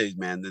 those Hyundais,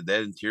 man.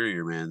 That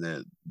interior,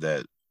 man.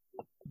 That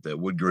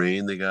wood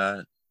grain they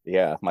got.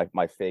 Yeah,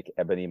 my fake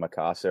ebony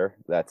Macassar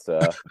that's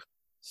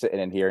sitting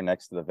in here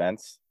next to the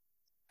vents.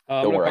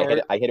 Don't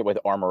worry, I hit it with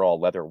Armor All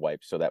leather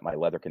wipes so that my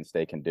leather can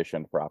stay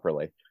conditioned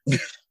properly.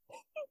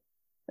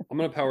 I'm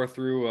gonna power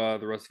through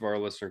the rest of our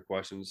listener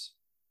questions.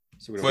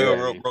 So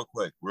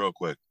real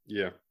quick.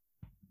 Yeah.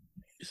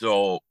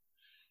 So,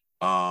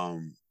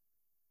 Roman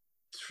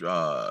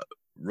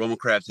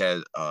Crafts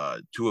had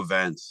 2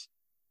 events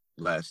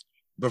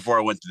before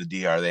I went to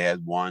the DR. They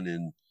had one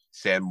in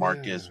San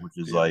Marcos, which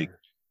is like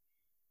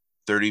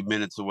 30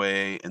 minutes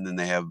away, and then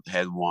they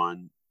had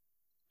one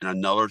in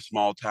another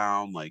small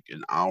town, like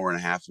an hour and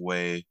a half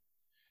away,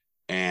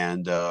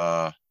 and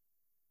so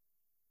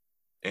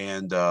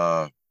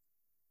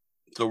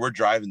we're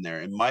driving there,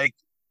 and Mike.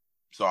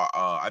 So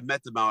I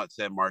met them out at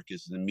San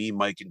Marcos, and then me,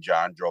 Mike, and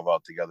John drove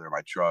out together in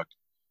my truck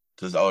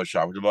to this other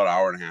shop, which is about an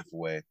hour and a half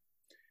away.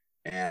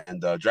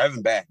 And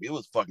driving back, it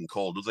was fucking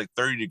cold. It was like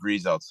 30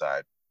 degrees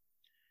outside.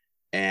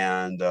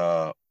 And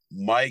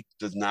Mike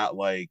does not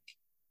like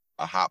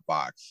a hot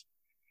box.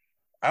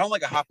 I don't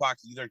like a hot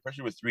box either,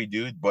 especially with 3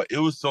 dudes, but it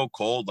was so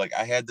cold. Like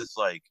I had this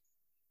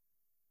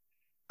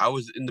I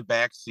was in the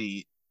back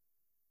seat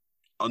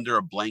under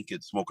a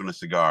blanket smoking a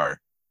cigar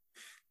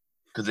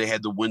because they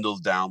had the windows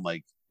down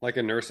like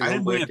a nursing home I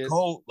didn't blanket. bring a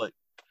coat. Like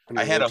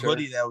I had a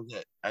hoodie. That was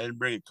it. I didn't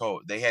bring a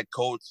coat. They had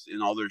coats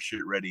and all their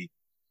shit ready,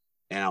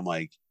 and I'm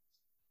like,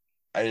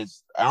 I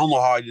don't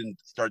know how I didn't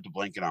start the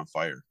blanket on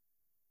fire.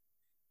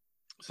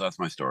 So that's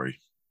my story.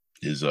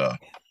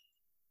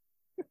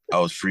 I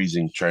was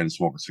freezing trying to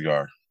smoke a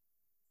cigar.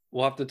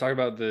 We'll have to talk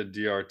about the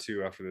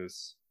DR2 after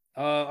this.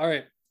 All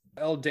right.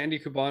 El Dandy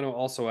Cubano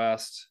also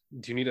asked,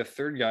 "Do you need a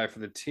third guy for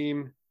the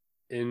team?"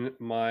 In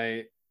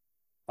my,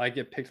 I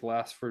get picked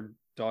last for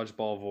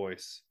dodgeball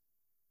voice.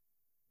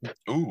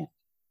 Ooh.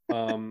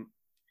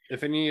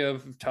 If any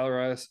of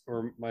Tyler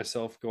or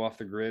myself go off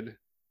the grid,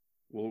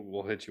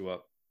 we'll hit you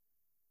up.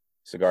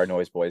 Cigar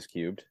Noise Boys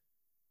Cubed.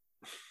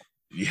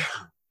 Yeah.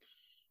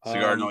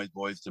 Cigar Noise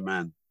Boys to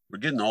Men. We're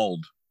getting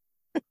old.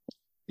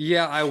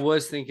 Yeah, I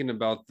was thinking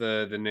about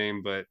the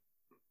name, but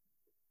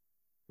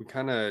we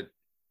got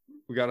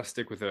to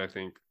stick with it, I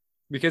think,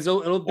 because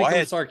it'll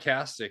become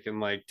sarcastic in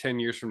like 10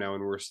 years from now,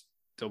 and we're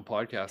still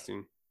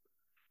podcasting.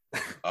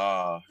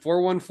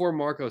 414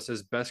 Marco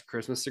says best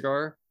Christmas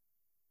cigar.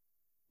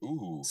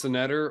 Ooh.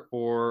 Sonetter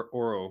or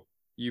Oro.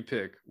 You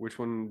pick. Which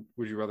one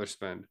would you rather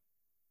spend?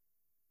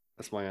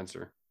 That's my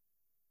answer.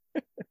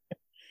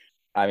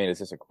 I mean, is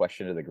this a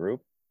question to the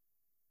group?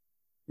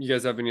 You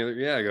guys have any other?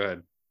 Yeah, go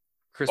ahead.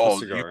 Christmas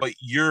cigar. But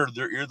you're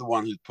the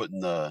one who's putting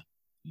the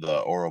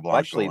Oro Blanco.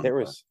 Actually, there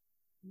was.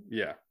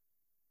 Yeah.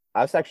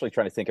 I was actually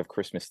trying to think of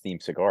Christmas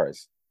themed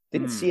cigars.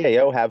 Didn't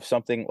CAO have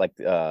something like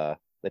the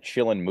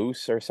Chillin'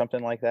 Moose or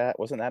something like that?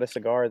 Wasn't that a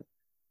cigar?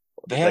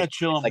 They had a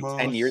Chillin' Moose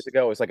 10 years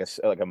ago. It was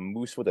like a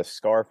moose with a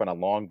scarf and a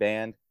long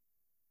band.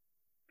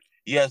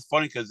 Yeah, it's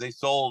funny because they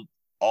sold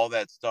all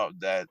that stuff.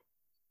 This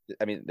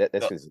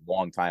is a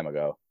long time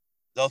ago.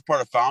 That was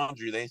part of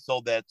Foundry. They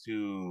sold that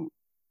to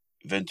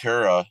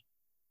Ventura.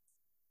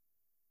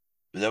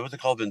 Is that what they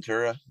call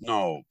Ventura?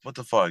 No, what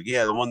the fuck?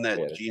 Yeah, the one that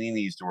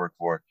Giannini used to work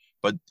for.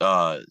 But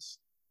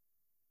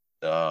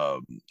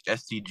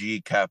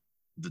STG kept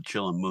the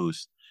Chillin'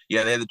 Moose.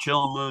 Yeah, they had the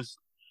Chillin' Moose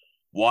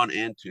 1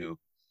 and 2,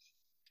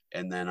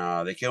 and then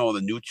they came out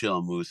with a new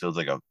Chillin' Moose. It was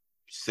like a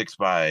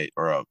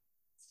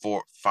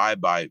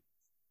 5 by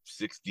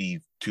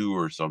 62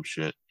 or some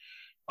shit.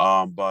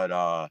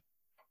 But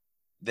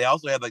they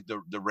also had like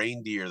the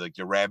reindeer, like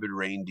the rabid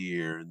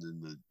reindeer, and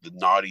then the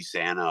naughty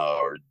Santa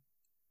or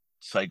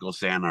Psycho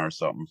Santa or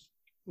something.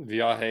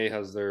 Viaje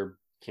has their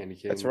candy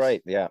canes. That's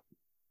right. Yeah.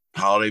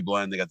 Holiday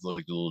Blend. They got the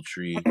little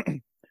tree.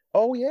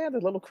 Oh yeah, the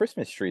little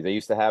Christmas tree. They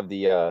used to have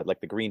the like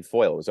the green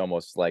foil. It was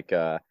almost like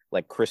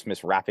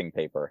Christmas wrapping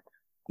paper.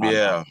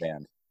 Yeah.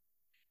 Band.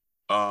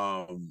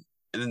 And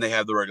then they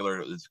have the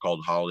regular. It's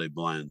called Holiday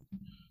Blend.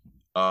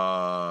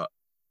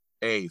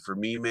 Hey, for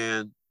me,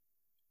 man,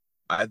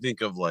 I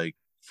think of like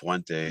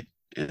Fuente,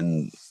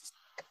 and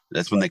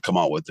that's when they come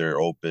out with their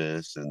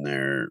Opus and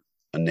their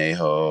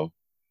Anejo.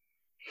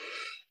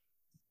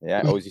 Yeah,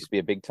 it always used to be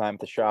a big time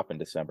to shop in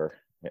December,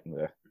 getting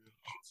the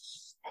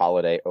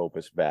holiday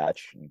Opus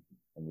batch and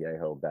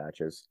Anejo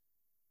batches.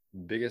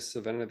 Biggest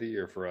event of the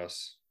year for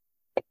us.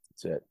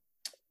 That's it.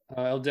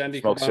 El Dandy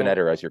Smoke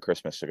Sonetter as your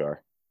Christmas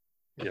cigar.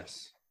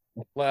 Yes.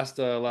 Last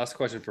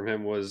question from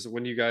him was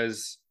when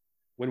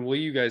will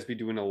you guys be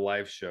doing a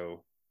live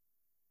show?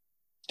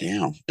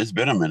 Damn, it's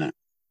been a minute.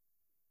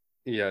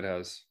 Yeah, it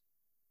has.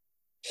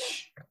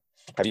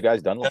 Have you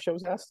guys done live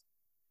shows, Ask?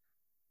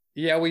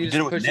 Yeah, we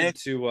just pushed it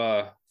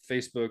to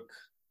Facebook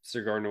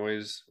Cigar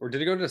Noise, or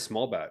did it go to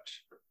Small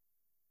Batch?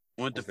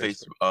 Went to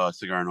Facebook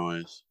Cigar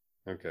Noise.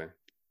 Okay,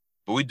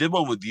 but we did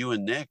one with you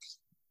and Nick.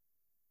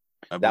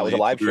 That was a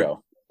live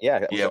show.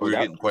 Yeah, we were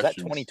getting questions.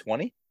 Was that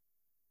 2020?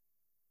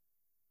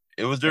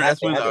 It was during.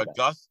 That's when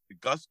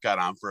Gus got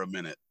on for a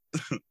minute.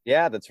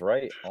 Yeah, that's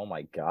right. Oh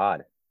my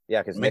god.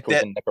 Yeah, because Nick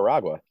was in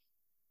Nicaragua.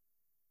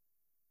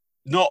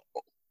 No,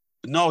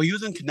 he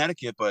was in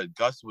Connecticut, but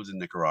Gus was in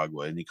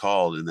Nicaragua, and he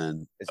called, and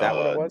then is that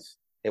what it was?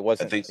 It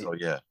wasn't. I think so.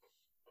 Yeah.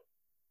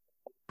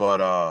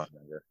 But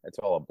it's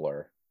all a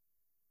blur.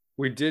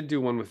 We did do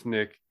one with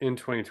Nick in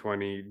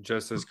 2020,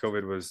 just as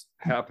COVID was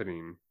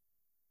happening.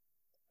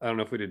 I don't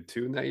know if we did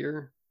 2 in that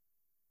year.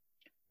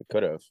 We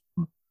could have.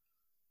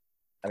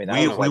 I mean,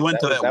 we went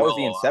to that. That was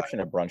the inception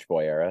of Brunch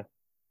Boy era.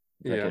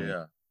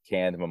 Yeah.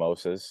 Canned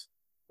mimosas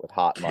with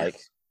Hot Mike.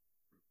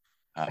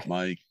 Hot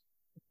Mike.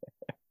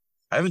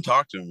 I haven't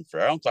talked to him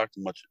I don't talk to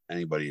much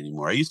anybody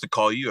anymore. I used to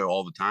call you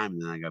all the time,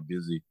 and then I got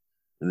busy,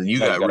 and then you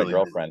got really a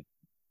girlfriend.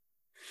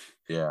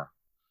 Busy. Yeah,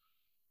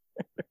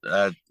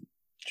 that's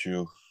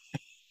true.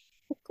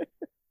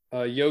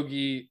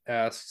 Yogi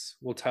asks,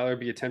 "Will Tyler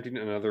be attempting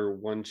another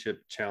one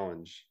chip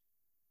challenge?"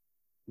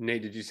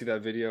 Nate, did you see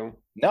that video?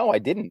 No, I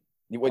didn't.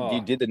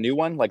 You did the new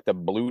one, like the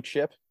blue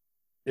chip?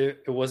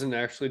 It wasn't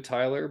actually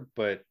Tyler,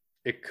 but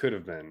it could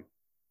have been.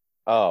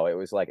 Oh, it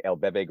was like El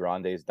Bebe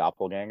Grande's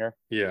doppelganger?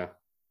 Yeah.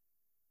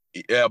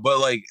 Yeah, but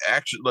like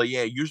actually,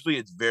 usually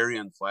it's very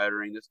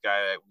unflattering. This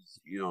guy was,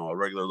 a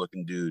regular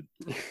looking dude.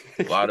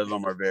 A lot of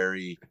them are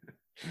very,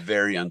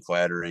 very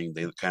unflattering.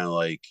 They kind of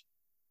like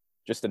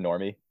just a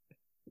normie,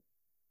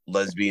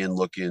 lesbian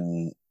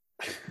looking,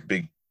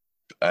 big.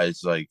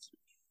 It's like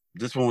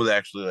this one was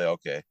actually like,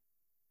 okay,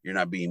 you're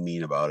not being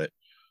mean about it.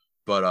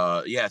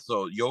 But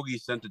so Yogi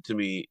sent it to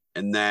me,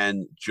 and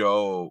then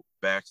Joe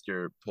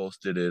Baxter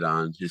posted it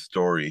on his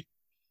story.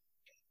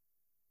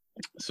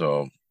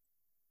 So.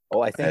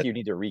 Well, I think you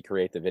need to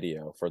recreate the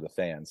video for the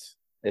fans.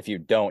 If you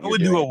don't, I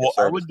would do a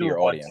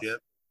one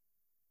chip.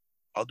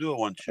 I'll do a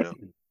one chip.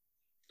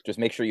 Just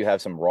make sure you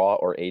have some raw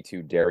or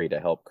A2 dairy to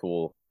help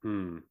cool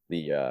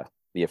the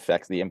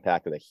effects, the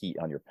impact of the heat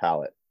on your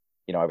palate.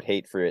 I would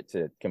hate for it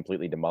to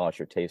completely demolish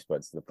your taste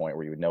buds to the point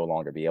where you would no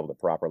longer be able to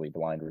properly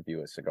blind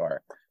review a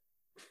cigar.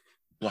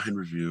 Blind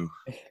review.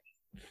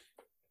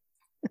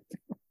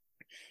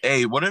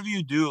 Hey, whatever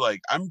you do,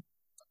 like I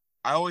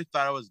always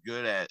thought I was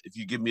good at if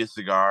you give me a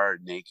cigar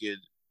naked,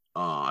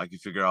 I can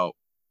figure out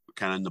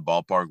kind of in the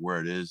ballpark where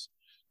it is.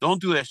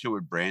 Don't do that shit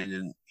with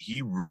Brandon.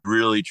 He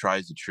really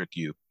tries to trick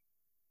you.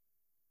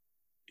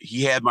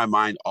 He had my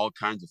mind all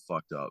kinds of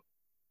fucked up.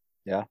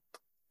 Yeah.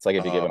 It's like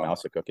if you give a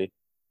mouse a cookie.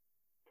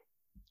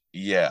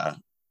 Yeah.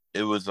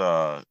 It was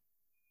I've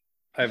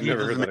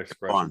never heard that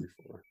expression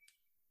before.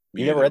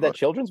 You never read that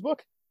children's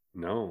book?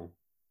 No.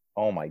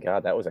 Oh my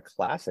God, that was a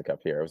classic up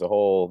here. It was a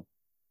whole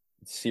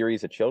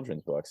series of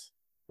children's books.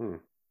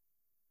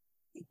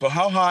 But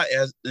how hot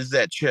is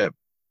that chip?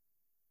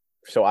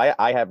 So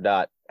I have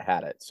not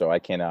had it, so I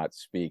cannot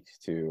speak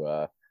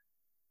to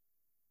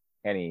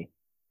any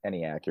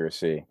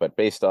accuracy. But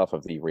based off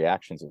of the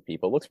reactions of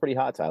people, it looks pretty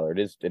hot, Tyler.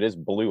 It is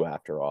blue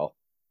after all.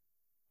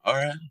 All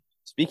right.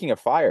 Speaking of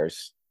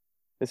fires,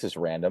 this is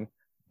random,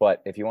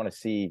 but if you want to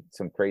see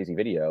some crazy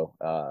video,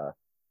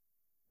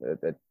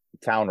 the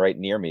town right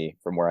near me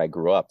from where I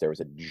grew up, there was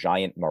a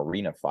giant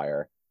marina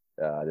fire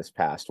this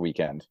past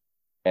weekend,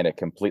 and it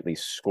completely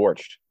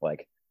scorched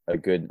like a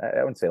good, I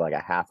wouldn't say like a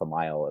half a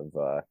mile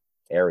of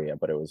area,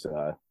 but it was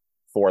a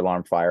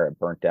 4-alarm fire. It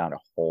burnt down a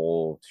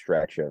whole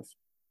stretch of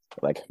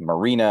like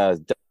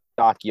marinas,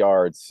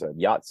 dockyards,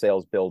 yacht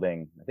sales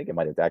building. I think it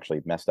might have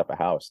actually messed up a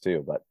house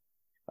too, but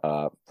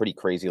pretty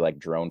crazy like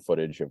drone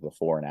footage of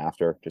before and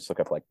after. Just look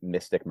up like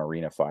Mystic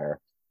Marina Fire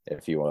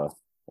if you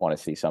want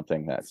to see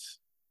something that's,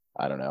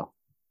 I don't know,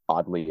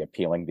 oddly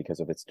appealing because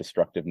of its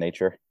destructive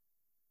nature.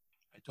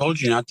 I told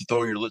you not to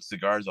throw your lit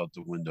cigars out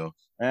the window.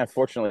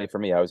 Fortunately for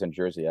me, I was in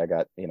Jersey. I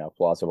got,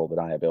 plausible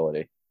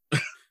deniability.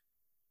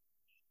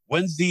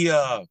 When's the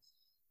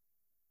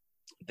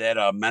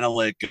that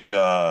Menelik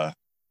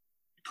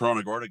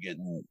Corona Gorda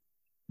getting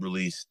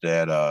released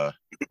at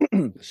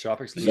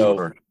shop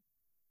exclusive?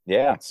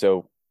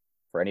 So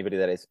for anybody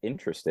that is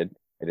interested,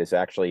 it is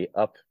actually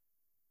up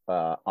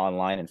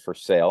online and for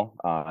sale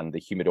on the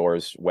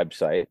Humidor's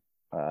website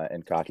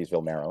in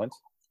Cockeysville, Maryland.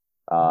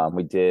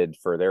 We did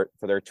for their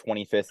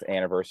 25th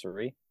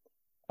anniversary.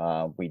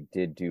 We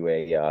did do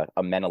a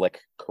Menelik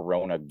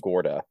Corona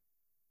Gorda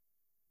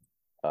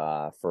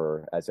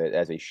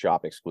as a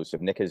shop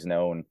exclusive. Nick has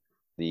known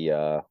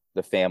the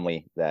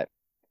family that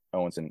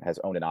has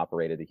owned and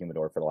operated the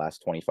Humidor for the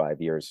last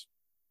 25 years.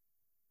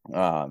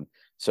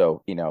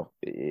 So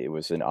it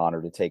was an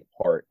honor to take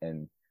part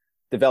in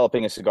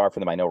developing a cigar for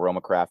them. I know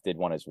Roma Craft did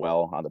one as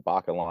well on the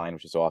Baca line,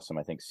 which is awesome.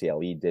 I think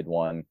CLE did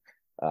one.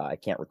 I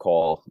can't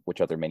recall which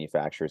other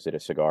manufacturers did a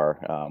cigar.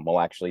 We'll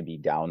actually be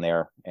down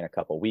there in a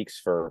couple of weeks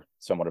for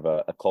somewhat of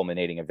a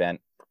culminating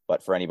event.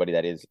 But for anybody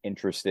that is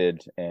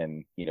interested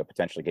in,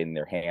 potentially getting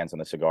their hands on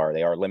the cigar,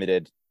 they are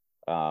limited.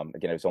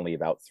 Again, it was only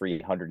about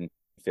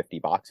 350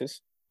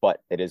 boxes,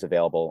 but it is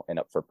available and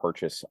up for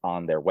purchase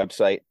on their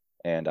website.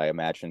 And I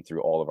imagine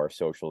through all of our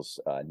socials,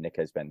 Nick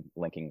has been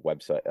linking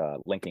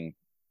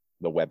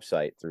the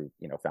website through,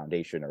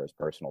 Foundation or his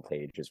personal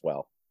page as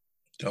well.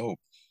 Dope.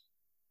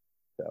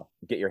 So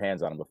get your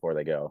hands on them before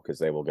they go, because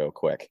they will go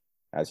quick,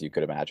 as you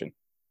could imagine.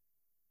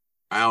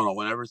 I don't know.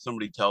 Whenever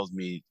somebody tells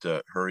me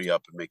to hurry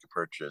up and make a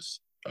purchase,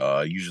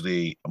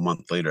 usually a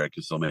month later I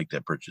can still make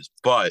that purchase.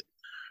 But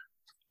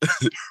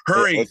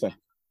hurry! Listen.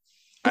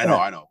 I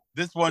know.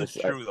 This one's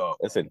true though.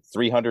 Listen,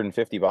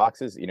 350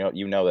 boxes. You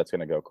know that's going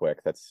to go quick.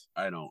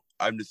 I know.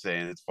 I'm just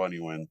saying it's funny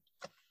when.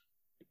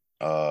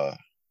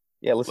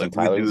 Yeah, listen, like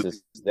Tyler.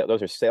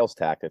 Those are sales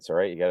tactics. All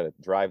right, you got to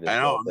drive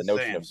the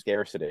notion of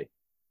scarcity,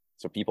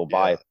 so people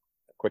buy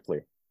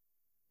quickly.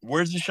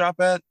 Where's the shop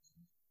at?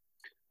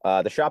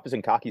 The shop is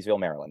in Cockeysville,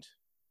 Maryland.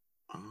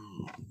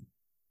 Oh.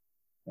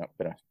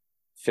 Been a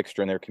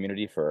fixture in their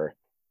community for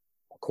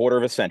a quarter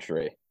of a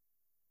century.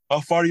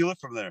 How far do you live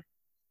from there?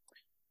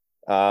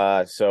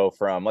 So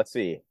from, let's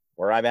see,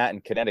 where I'm at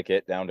in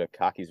Connecticut down to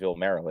Cockeysville,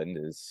 Maryland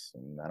is,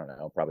 I don't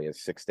know, probably a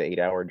 6 to 8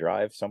 hour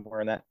drive,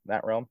 somewhere in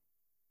that realm.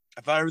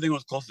 I thought everything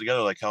was close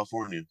together like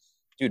California.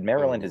 Dude,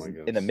 Maryland is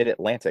in the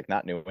mid-Atlantic,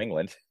 not New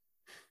England.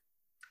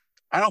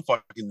 I don't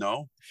fucking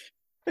know.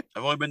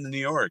 I've only been to New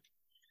York.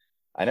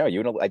 I know.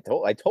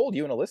 I told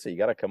you and Alyssa, you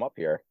got to come up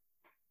here.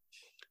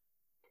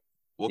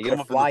 You got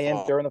to fly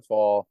in during the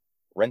fall,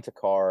 rent a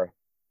car,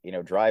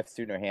 drive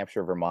through New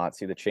Hampshire, Vermont,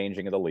 see the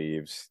changing of the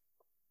leaves,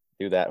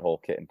 do that whole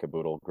kit and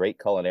caboodle. Great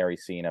culinary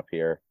scene up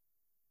here.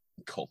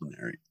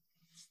 Culinary.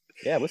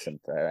 Yeah, listen,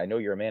 I know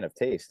you're a man of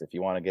taste. If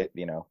you want to get,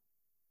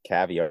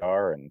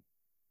 caviar and.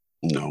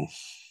 No.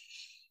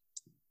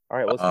 All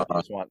right, listen, if you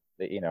just want,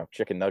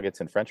 chicken nuggets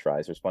and French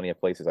fries, there's plenty of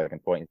places I can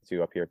point you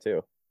to up here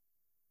too.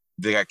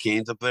 They got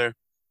Cane's up there?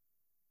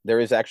 There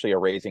is actually a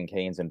Raising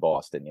Cane's in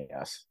Boston,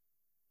 yes.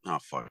 Oh,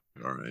 fuck.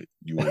 All right.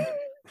 You win.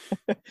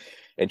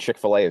 And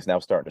Chick-fil-A is now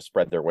starting to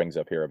spread their wings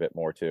up here a bit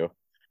more, too.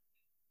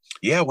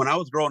 Yeah, when I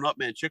was growing up,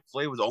 man,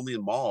 Chick-fil-A was only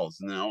in malls,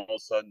 and then all of a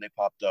sudden they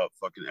popped up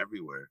fucking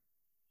everywhere.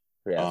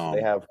 Yeah, so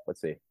they have,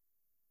 let's see.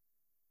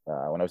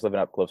 When I was living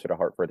up closer to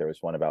Hartford, there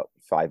was one about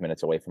 5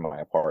 minutes away from my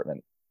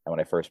apartment. And when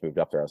I first moved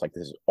up there, I was like,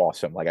 this is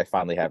awesome. Like, I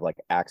finally have,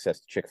 access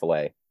to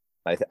Chick-fil-A.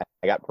 I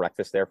got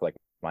breakfast there for,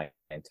 my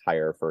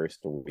entire first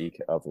week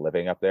of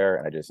living up there,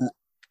 and I just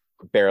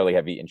barely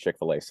have eaten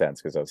Chick-fil-A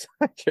since because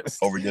I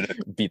just Overdid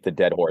it. beat the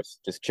dead horse.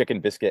 Just chicken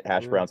biscuit,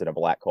 hash Yeah. browns, and a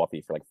black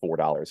coffee for like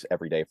 $4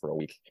 every day for a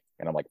week,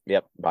 and I'm like,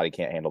 yep, body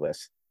can't handle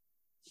this.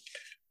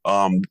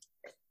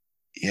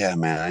 Yeah,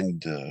 man, I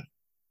need to.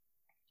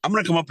 I'm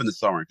gonna come up in the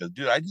summer because,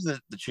 dude, I do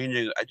the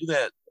changing. I do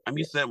that. I'm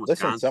used to that in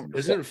Listen, Wisconsin.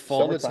 Isn't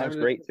fall the time summertime's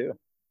to- great too.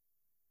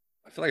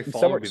 I feel like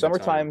fall would be the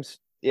time.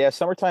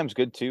 Summertime's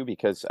good too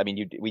because I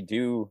mean we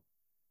do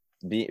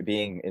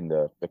being in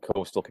the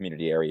coastal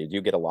community area, you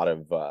do get a lot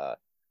of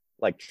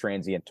like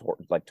transient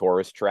like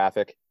tourist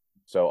traffic.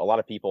 So a lot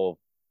of people,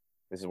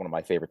 this is one of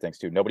my favorite things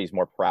too. Nobody's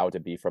more proud to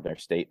be from their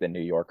state than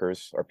New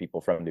Yorkers or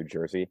people from New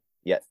Jersey.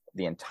 Yet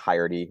the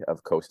entirety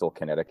of coastal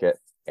Connecticut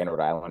and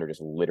Rhode Island are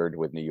just littered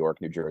with New York,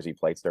 New Jersey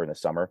plates during the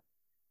summer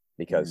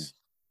because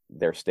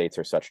their states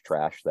are such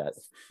trash that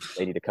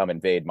they need to come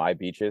invade my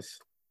beaches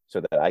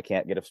so that I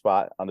can't get a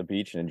spot on the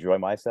beach and enjoy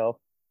myself.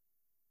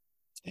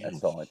 Damn.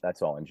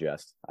 That's all in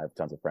jest. I have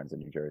tons of friends in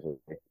New Jersey.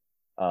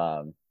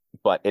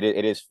 But it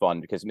is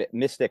fun because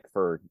Mystic,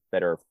 for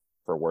better or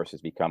for worse,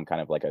 has become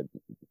kind of like a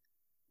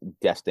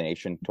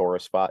destination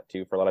tourist spot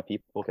too for a lot of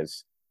people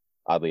because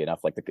oddly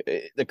enough, like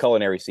the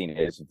culinary scene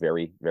is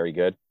very, very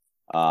good.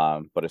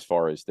 But as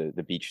far as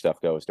the beach stuff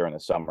goes during the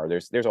summer,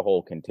 there's a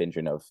whole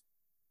contingent of,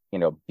 you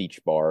know, beach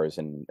bars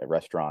and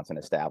restaurants and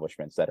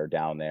establishments that are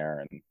down there,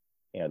 and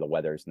you know the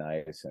weather's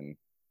nice and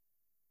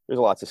there's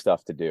lots of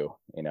stuff to do.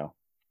 You know,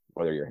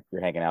 whether you're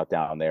hanging out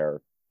down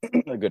there.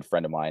 A good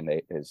friend of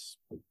mine, his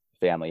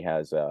family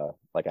has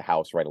like a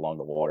house right along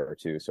the water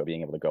too, so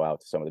being able to go out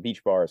to some of the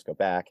beach bars, go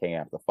back, hang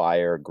out at the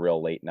fire, grill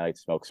late night,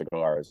 smoke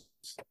cigars,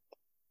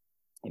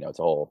 you know, it's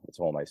a whole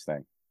nice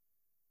thing.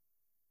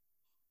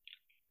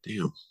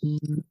 Damn.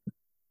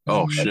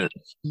 Oh shit.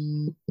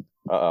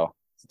 Uh-oh,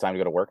 it's time to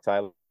go to work,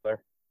 Tyler.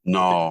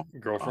 No.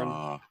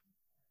 Girlfriend?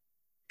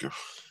 Dude,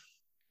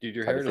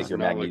 your Try to hair take does your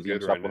not look magnesium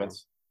good right now.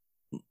 supplements.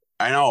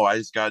 I know. I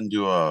just got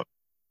into a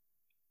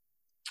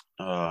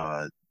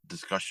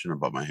discussion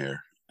about my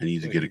hair. I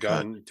need to get You it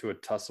got cut. into a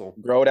tussle.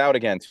 Grow it out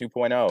again,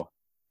 2.0.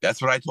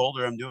 That's what I told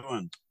her I'm doing.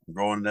 I'm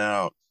growing it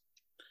out.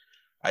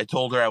 I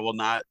told her I will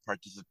not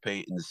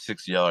participate in the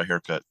 $60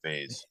 haircut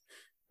phase.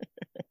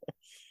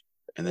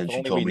 And then If she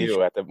only told we me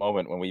knew at the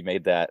moment when we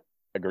made that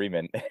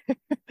agreement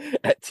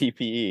at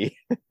TPE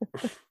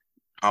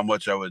how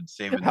much I would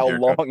save in the how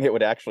haircut. long it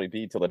would actually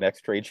be till the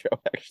next trade show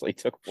actually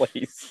took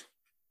place.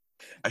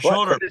 I showed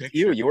her a credit to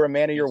picture. you were a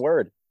man of your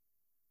word.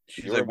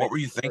 She's You were like, a "What man were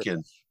you of your word."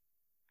 thinking?"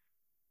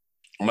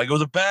 I'm like, "It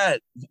was a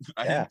bet.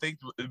 I Yeah. didn't think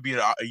it'd be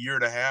a year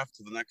and a half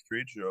to the next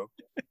trade show."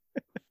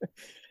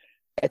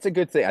 It's a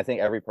good thing. I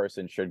think every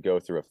person should go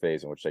through a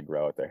phase in which they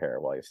grow out their hair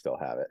while you still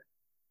have it.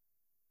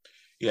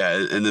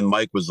 Yeah, and then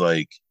Mike was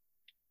like,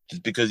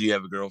 "Just because you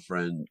have a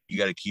girlfriend, you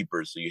got to keep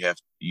her. So you have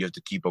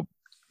to keep up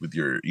with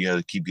you got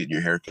to keep getting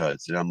your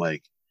haircuts." And I'm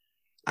like,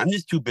 "I'm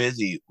just too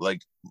busy.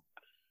 Like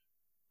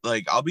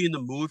I'll be in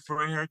the mood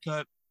for a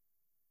haircut,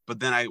 but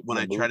then when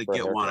I try to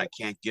get one, I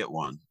can't get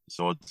one.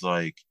 So it's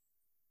like,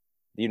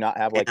 do you not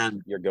have like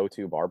and, your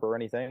go-to barber or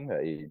anything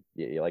that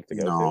you like to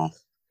go no, to?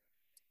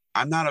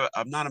 I'm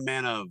not a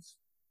man of.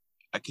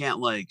 I can't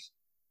like.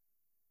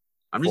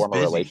 I'm just Form a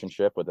busy.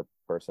 relationship with the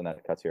person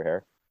that cuts your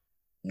hair?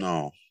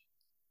 No.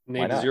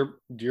 Nate, not? do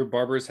your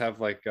barbers have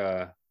like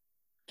a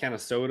can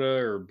of soda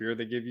or beer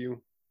they give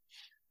you?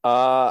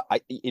 I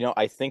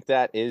think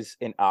that is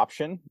an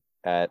option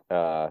at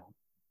the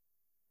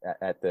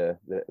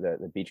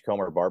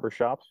Beachcomber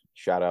barbershop.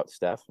 Shout out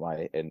Steph,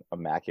 my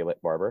immaculate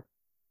barber.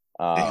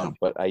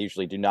 But I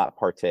usually do not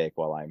partake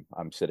while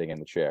I'm sitting in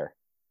the chair.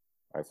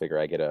 I figure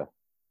I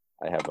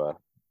have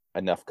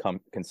enough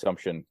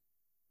consumption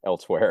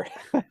elsewhere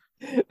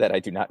that I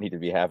do not need to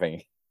be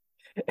having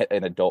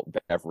an adult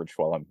beverage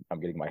while I'm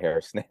getting my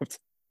hair snipped.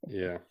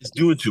 Yeah, It's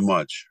doing too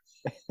much.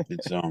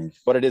 It's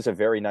But it is a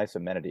very nice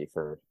amenity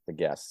for the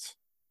guests.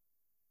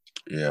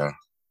 Yeah.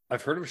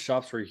 I've heard of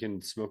shops where you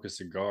can smoke a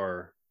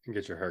cigar and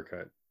get your hair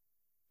cut.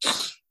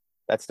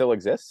 That still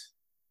exists?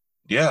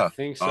 Yeah. I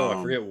think so.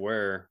 I forget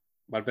where.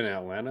 Might have been in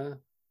Atlanta.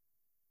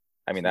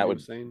 I mean, that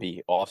would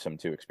be awesome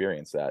to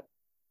experience that.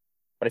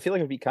 But I feel like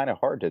it'd be kind of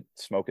hard to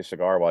smoke a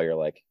cigar while you're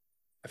like,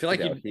 I feel like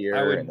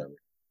here and then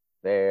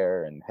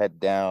there and head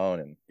down,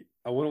 and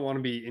I wouldn't want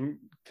to be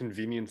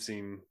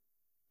inconveniencing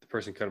the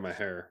person cutting my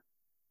hair.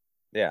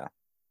 Yeah,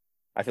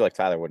 I feel like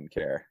Tyler wouldn't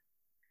care.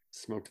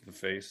 Smoke to the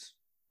face.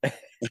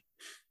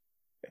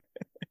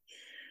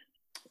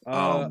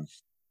 Tyler,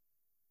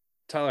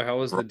 how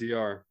was the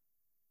DR?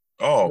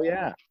 Oh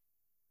yeah,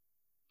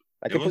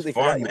 I completely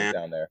forgot you went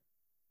down there.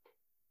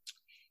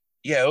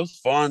 Yeah, it was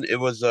fun. It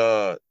was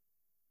I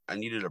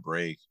needed a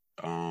break.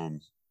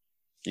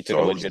 You took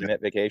a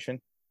legitimate vacation?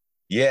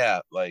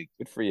 Yeah, like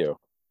good for you.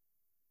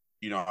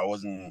 You know, I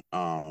wasn't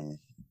I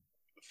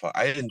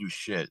didn't do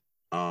shit.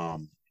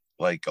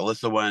 Like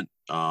Alyssa went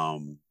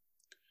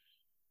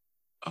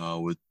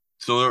with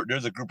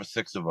there's a group of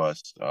 6 of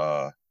us.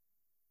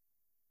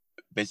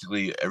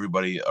 Basically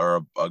everybody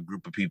or a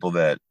group of people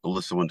that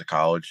Alyssa went to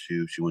college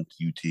to. She went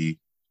to UT.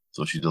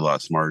 so she's a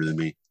lot smarter than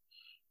me.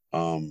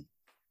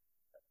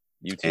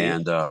 You too.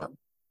 And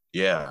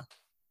yeah,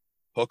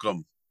 hook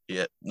 'em.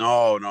 Yeah,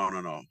 no.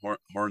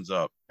 Horns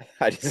up.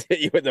 I just hit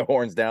you with the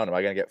horns down. Am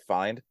I gonna get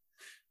fined?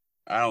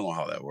 I don't know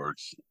how that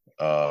works.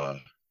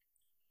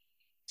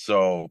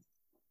 So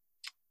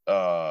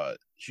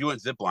she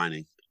went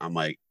ziplining. I'm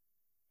like,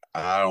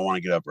 I don't want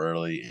to get up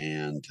early,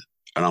 and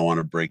I don't want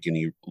to break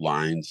any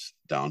lines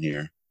down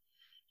here.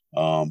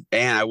 And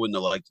I wouldn't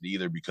have liked it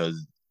either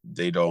because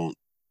they don't,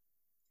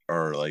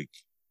 or like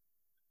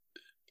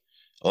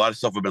a lot of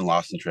stuff have been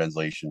lost in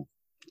translation.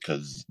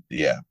 Because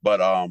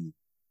but I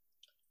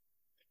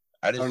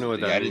don't know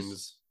what that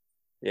means.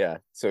 Yeah.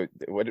 So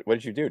what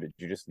did you do? Did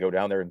you just go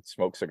down there and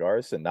smoke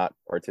cigars and not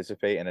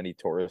participate in any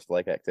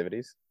tourist-like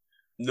activities?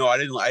 No, I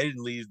didn't. I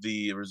didn't leave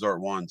the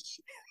resort once.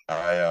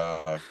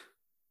 I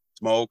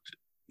smoked,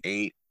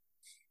 ate,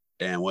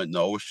 and went in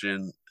the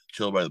ocean,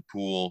 chilled by the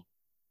pool,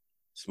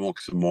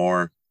 smoked some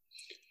more.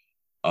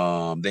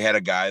 They had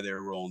a guy there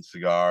rolling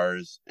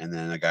cigars, and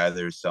then a guy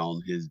there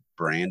selling his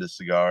brand of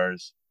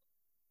cigars.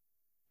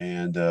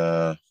 And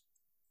you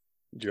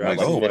like,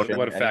 oh,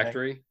 what a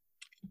factory?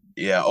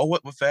 Yeah. Oh,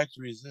 what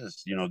factory is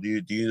this? You know,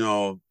 do you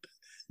know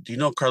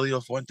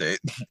Carlito Fuente?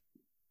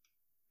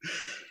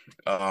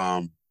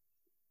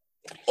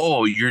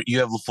 Oh, you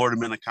have La Flor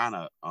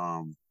Dominicana.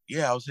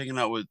 Yeah, I was hanging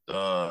out with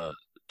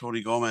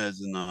Tony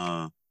Gomez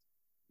and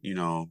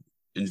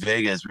in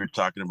Vegas. We were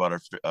talking about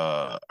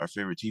our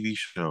favorite TV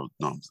show.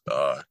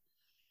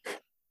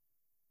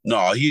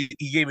 No, he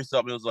gave me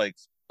something. It was like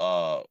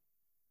what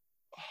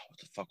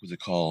the fuck was it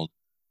called?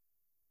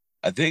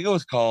 I think it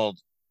was called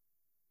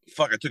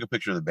fuck. I took a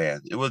picture of the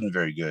band. It wasn't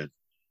very good.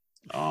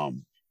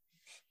 I'm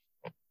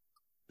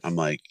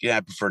like, yeah,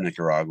 I prefer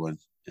Nicaraguan,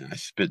 and I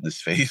spit in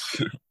his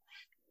face.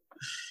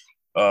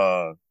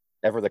 Ever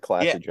the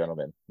classy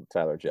gentleman,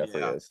 Tyler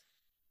Jeffrey is.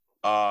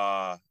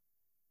 No,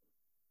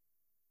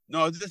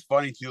 it's just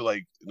funny too.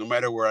 Like, no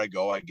matter where I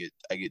go, I get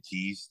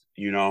teased.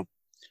 I'm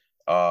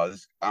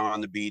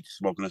on the beach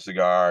smoking a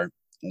cigar,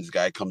 and this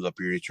guy comes up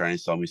here, he's trying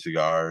to sell me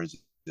cigars,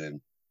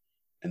 and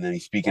then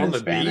he's speaking in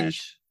Spanish.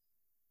 Beach?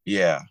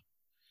 Yeah,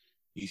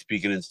 he's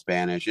speaking in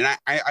Spanish, and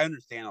I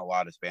understand a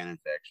lot of Spanish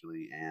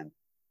actually. And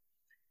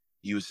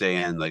he was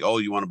saying like, "Oh,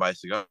 you want to buy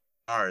cigars?"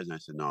 And I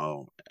said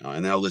no.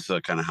 And then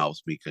Alyssa kind of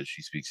helps me because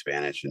she speaks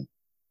Spanish, and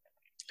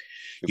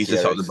he said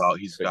something about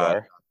he's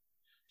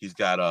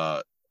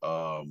got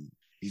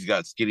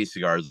skinny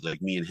cigars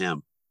like me and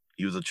him.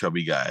 He was a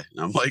chubby guy, and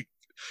I'm like,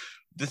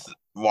 this is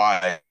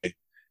why.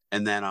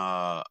 And then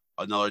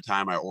another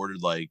time I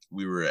ordered, like,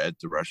 we were at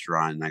the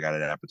restaurant and I got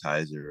an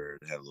appetizer,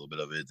 had a little bit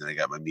of it, then I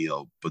got my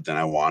meal, but then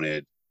I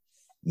wanted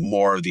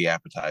more of the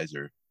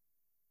appetizer.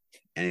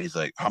 And he's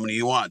like, how many do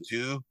you want?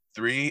 2,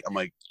 3? I'm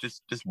like,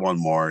 just one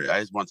more. I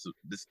just want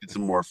get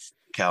some more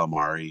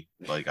calamari.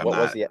 Like, what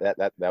was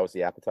that was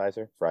the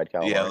appetizer? Fried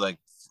calamari? Yeah, like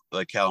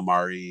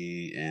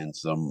calamari and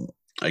some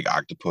like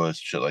octopus,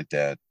 shit like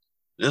that.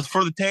 It's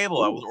for the table.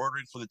 Ooh. I was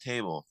ordering for the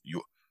table.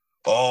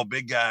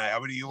 Big guy, how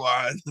many do you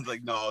want? It's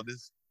like, no,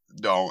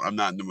 I'm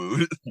not in the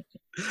mood.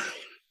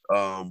 I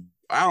don't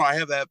know. I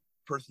have that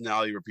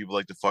personality where people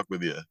like to fuck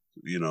with you,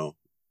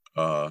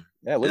 Yeah,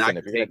 listen,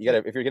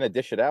 if you're gonna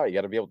dish it out, you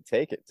gotta be able to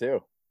take it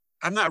too.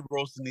 I'm not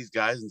roasting these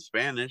guys in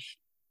Spanish.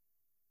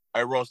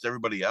 I roast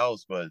everybody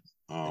else, but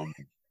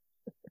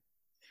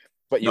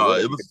but you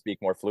could speak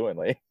more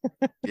fluently.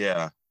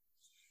 Yeah.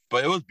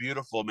 But it was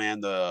beautiful,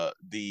 man.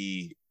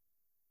 The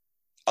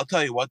I'll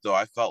tell you what though,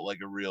 I felt like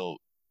a real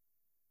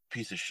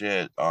piece of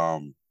shit.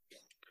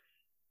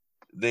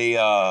 They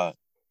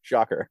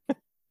shocker.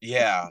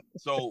 Yeah.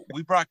 So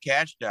we brought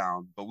cash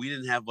down, but we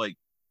didn't have like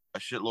a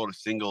shitload of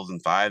singles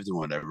and fives and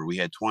whatever. We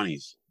had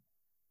 20s.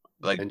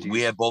 Like,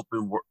 we had both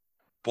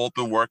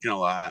been working a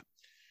lot.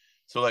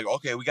 So like,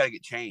 okay, we got to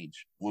get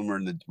change when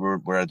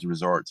we're at the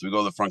resort. So we go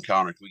to the front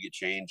counter. Can we get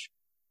change?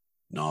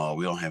 No,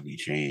 we don't have any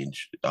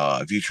change.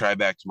 If you try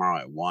back tomorrow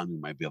at 1, we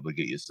might be able to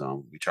get you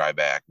some. We try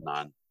back,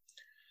 none.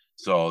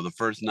 So the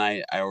first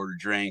night I ordered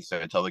drinks.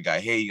 I tell the guy,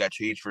 hey, you got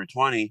change for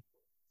 20?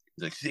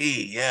 He's like,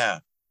 see, yeah.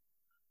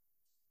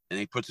 And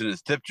he puts it in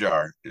his tip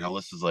jar. And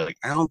Alyssa's like,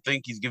 I don't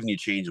think he's giving you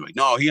change. I'm like,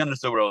 no, he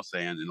understood what I was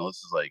saying. And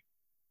Alyssa's like,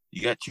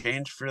 you got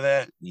change for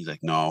that? And he's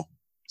like, no.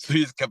 So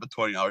he just kept a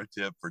 $20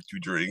 tip for 2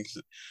 drinks,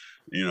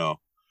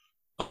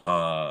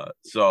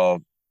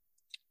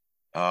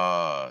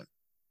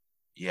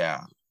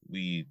 yeah,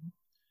 the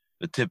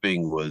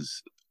tipping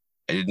was,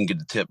 I didn't get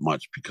to tip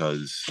much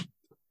because.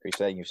 Are you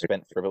saying you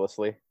spent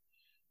frivolously?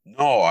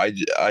 No, I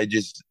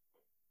just,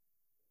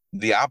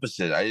 the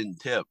opposite. I didn't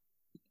tip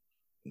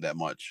that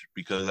much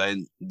because I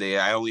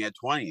only had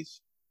 20s.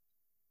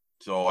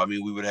 So, I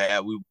mean, we were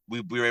able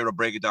to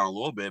break it down a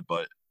little bit,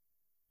 but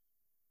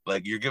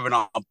like, you're giving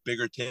out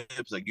bigger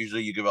tips. Like,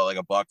 usually you give out like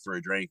 $1 for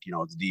a drink,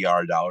 it's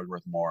 $1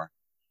 worth more.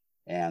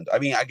 And I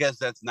mean, I guess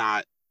that's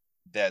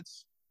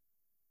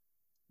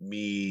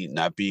me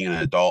not being an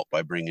adult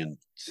by bringing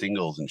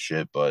singles and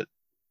shit, but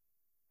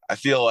I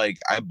feel like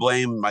I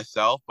blame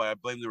myself, but I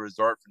blame the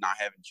resort for not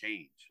having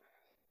change.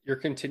 You're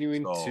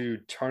continuing So to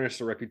tarnish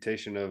the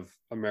reputation of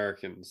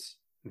Americans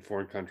in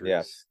foreign countries.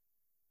 Yes,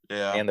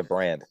 yeah. and the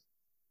brand.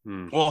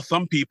 Well,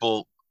 some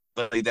people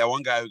like that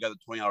one guy who got the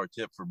 $20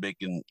 tip for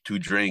making 2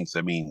 drinks.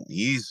 I mean,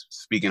 he's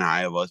speaking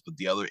high of us, but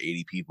the other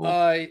 80 people.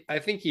 I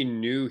think he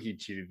knew he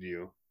cheated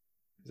you.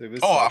 Like,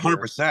 this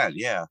 100%.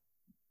 Yeah.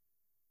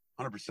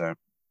 100%.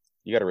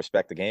 You got to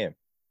respect the game.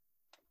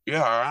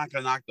 Yeah, I'm not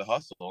gonna knock the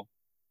hustle.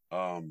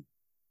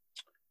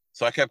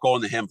 So I kept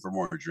going to him for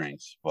more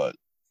drinks, but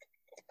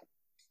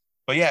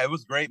yeah, it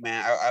was great,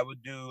 man. I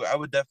would do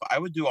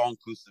all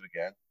inclusive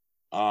again.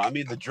 I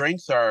mean, the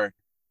drinks are,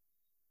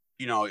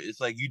 it's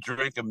like you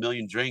drink a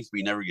million drinks, but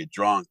you never get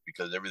drunk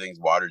because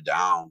everything's watered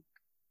down.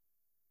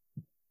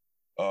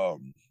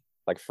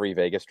 Like free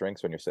Vegas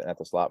drinks when you're sitting at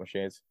the slot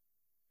machines.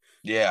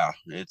 Yeah,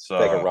 it's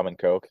like a rum and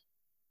coke.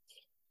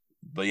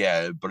 But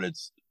yeah,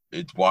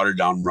 it's watered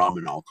down rum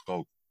and all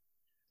coke,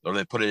 or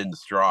they put it in the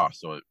straw.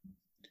 So it,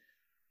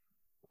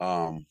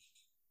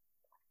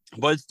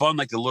 but it's fun,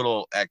 like the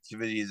little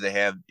activities they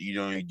have,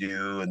 you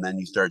do, and then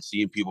you start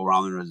seeing people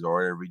around the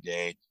resort every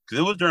day because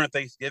it was during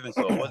Thanksgiving,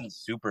 so it wasn't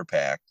super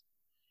packed.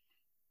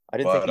 I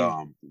didn't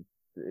think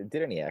you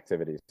did any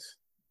activities.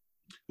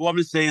 Well, I'm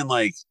just saying,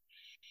 like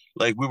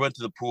we went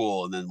to the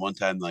pool, and then one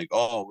time, like,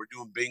 oh, we're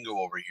doing bingo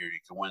over here. You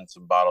can win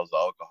some bottles of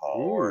alcohol.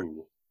 Ooh. Or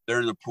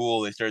they're in the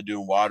pool, they started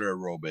doing water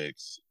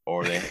aerobics,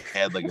 or they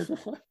had like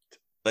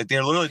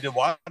they literally did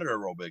water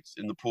aerobics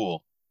in the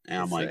pool,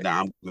 and I'm like,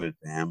 nah, I'm good,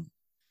 fam.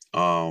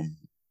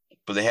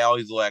 But they had all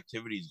these little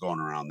activities going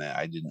around that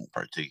I didn't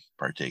partake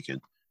in.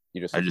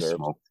 You just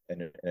smoked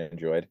and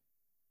enjoyed.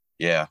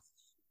 Yeah,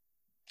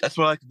 that's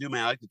what I like to do,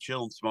 man. I like to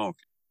chill and smoke,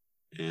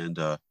 and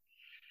I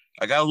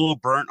got a little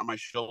burnt on my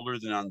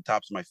shoulders and on the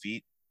tops of my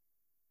feet.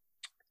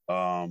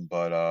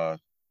 But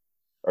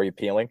are you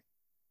peeling?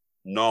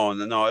 No,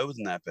 it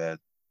wasn't that bad.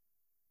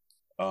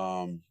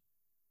 No,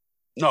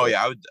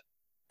 yeah,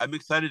 I'm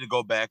excited to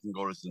go back and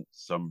go to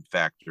some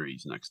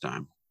factories next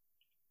time.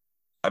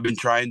 I've been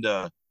trying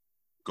to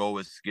go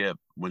with Skip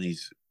when he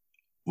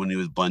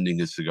was blending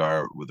his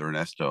cigar with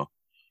Ernesto,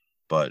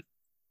 but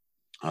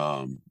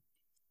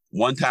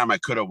one time I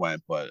could have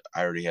went, but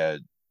I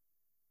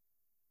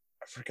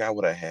forgot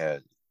what I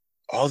had.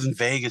 I was in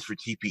Vegas for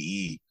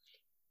TPE,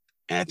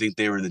 and I think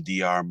they were in the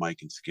DR,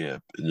 Mike and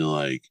Skip, and they're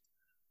like,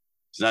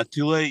 "It's not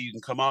too late. You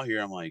can come out here."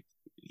 I'm like,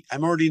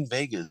 "I'm already in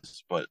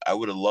Vegas, but I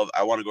want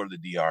to go to the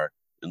DR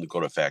and go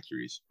to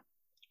factories."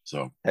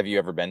 So, have you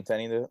ever been to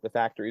any of the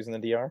factories in the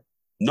DR?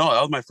 No,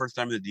 that was my first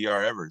time in the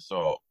DR ever.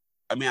 So,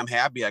 I mean, I'm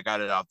happy I got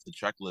it off the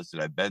checklist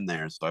that I've been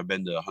there. So I've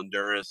been to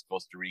Honduras,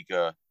 Costa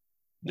Rica,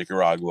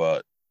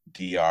 Nicaragua,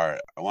 DR.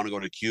 I want to go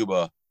to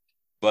Cuba,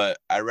 but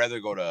I want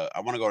to go to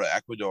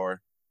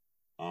Ecuador.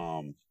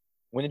 When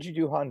did you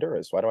do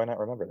Honduras? Why do I not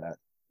remember that?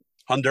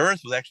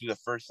 Honduras was actually the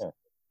first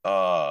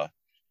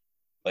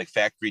like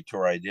factory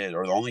tour I did,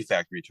 or the only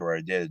factory tour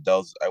I did.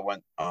 I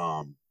went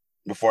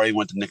before I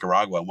went to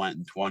Nicaragua. I went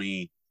in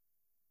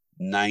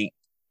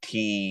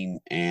 2019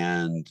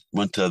 and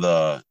went to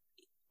the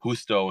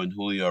Justo and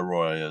Julio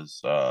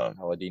Arroyo's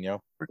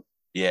Aladino.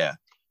 Yeah.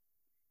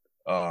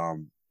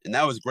 And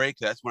that was great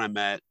because that's when I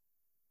met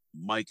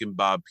Mike and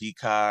Bob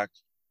Peacock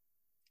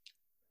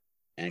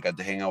and got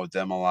to hang out with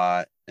them a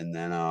lot. And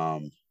then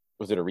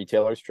was it a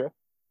retailer's trip?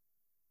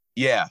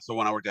 Yeah, so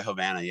when I worked at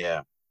Havana,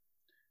 yeah.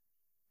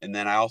 And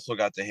then I also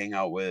got to hang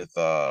out with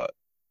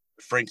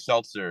Frank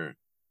Seltzer.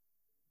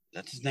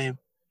 That's his name.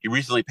 He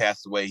recently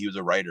passed away. He was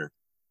a writer.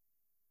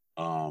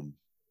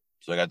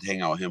 So I got to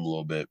hang out with him a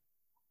little bit.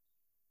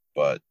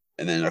 And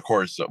then of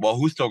course,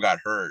 who still got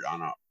hurt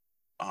on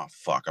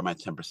I'm at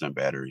 10%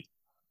 battery.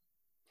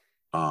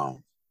 I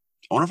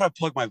wonder if I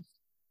plug my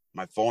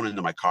phone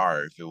into my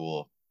car, if it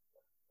will.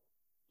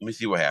 Let me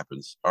see what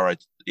happens. All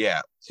right.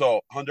 Yeah.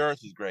 So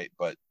Honduras is great,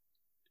 but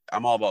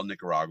I'm all about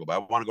Nicaragua, but I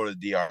want to go to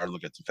the DR and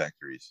look at some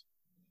factories.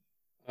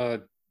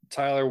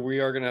 Tyler, we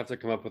are going to have to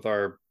come up with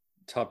our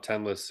top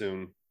 10 list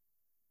soon,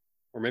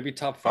 or maybe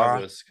top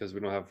 5 list because we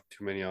don't have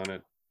too many on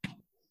it.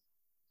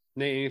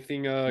 Nate,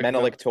 anything?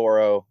 Menelik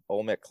Toro,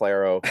 Olmec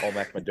Claro,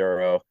 Olmec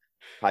Maduro,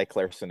 High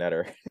Claire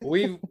Sonetter.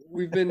 We've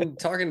been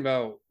talking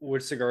about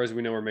which cigars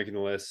we know are making the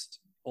list.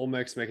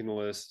 Olmec's making the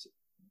list.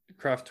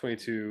 Craft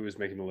 22 is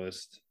making the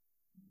list.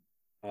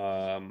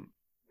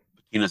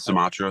 Patina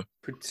Sumatra.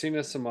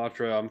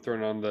 I'm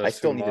throwing on the. I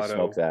still need to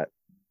smoke that.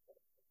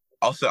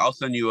 I'll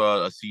send you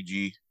a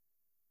CG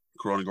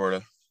Corona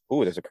Gorda.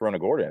 Ooh, there's a Corona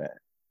Gorda in it.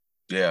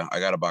 Yeah, I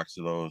got a box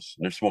of those.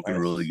 They're smoking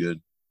really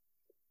good.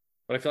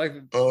 But I feel like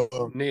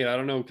Nate, I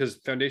don't know, because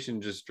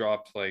Foundation just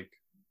dropped. Like,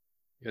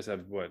 you guys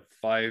had what,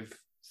 5,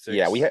 6?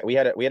 Yeah, we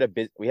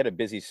had a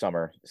busy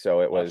summer,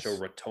 so it was Macho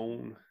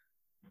Raton.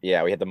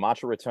 Yeah, we had the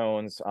Macho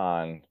Ratones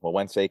on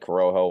Huehuense,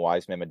 Corojo,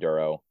 Wiseman,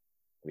 Maduro.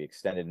 We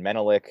extended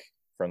Menelik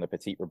from the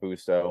Petit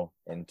Robusto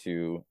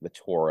into the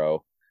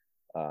Toro.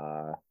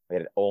 We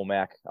had an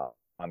Olmec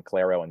on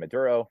Claro and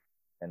Maduro,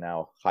 and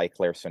now High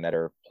Claire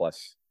Sonetter,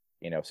 plus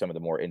some of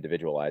the more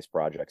individualized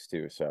projects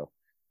too. So,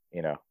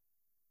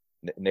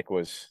 Nick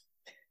was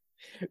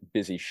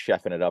busy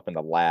chefing it up in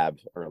the lab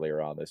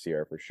earlier on this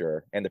year for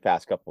sure, and the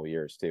past couple of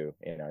years too.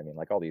 You know, I mean,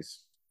 like all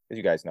these, as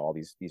you guys know, all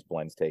these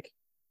blends take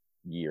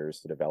years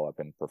to develop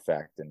and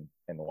perfect and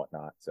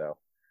whatnot. So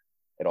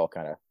it all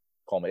kind of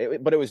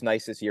culminated. But it was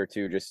nice this year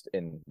too, just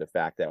in the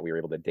fact that we were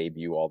able to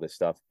debut all this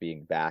stuff,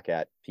 being back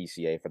at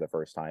PCA for the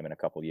first time in a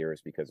couple of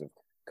years because of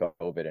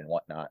COVID and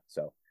whatnot.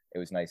 So it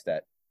was nice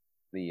that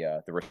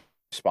the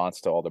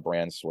response to all the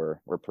brands were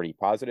pretty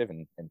positive,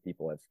 and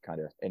people have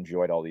kind of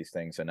enjoyed all these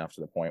things enough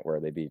to the point where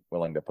they'd be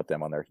willing to put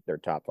them on their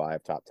top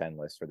 5, top 10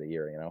 list for the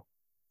year, you know?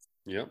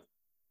 Yep.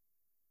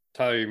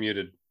 Tyler, you're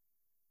muted.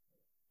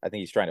 I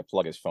think he's trying to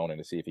plug his phone in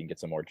to see if he can get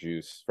some more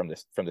juice from the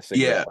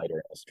cigarette lighter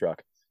in his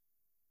truck.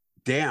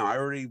 Damn,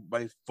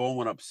 my phone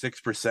went up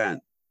 6%.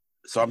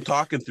 So I'm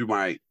talking through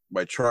my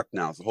truck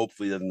now, so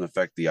hopefully it doesn't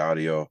affect the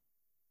audio.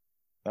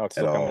 No, it's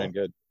still coming in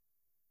good.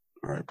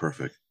 All right,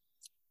 perfect.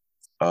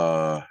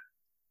 I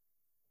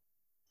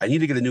need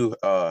to get a new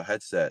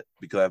headset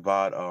because I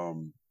bought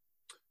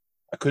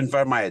I couldn't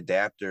find my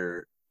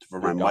adapter for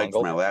my mic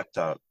for my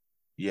laptop.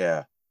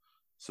 Yeah.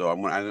 So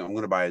I'm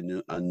gonna buy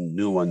a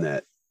new one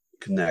that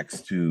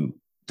connects to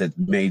that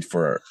made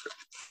for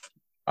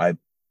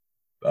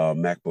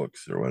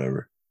MacBooks or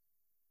whatever.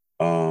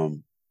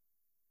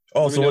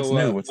 What's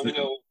new? What's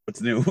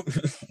new?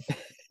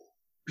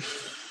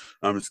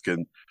 I'm just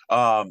kidding.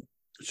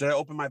 Should I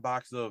open my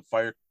box of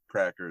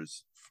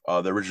firecrackers?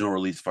 The original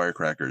release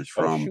firecrackers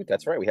from. Oh shoot,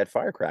 that's right. We had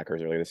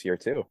firecrackers earlier this year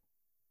too.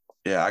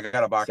 Yeah, I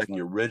got a box from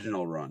the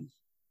original run.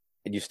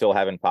 And you still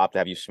haven't popped?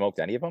 Have you smoked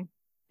any of them?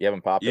 You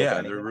haven't popped?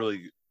 Yeah, they're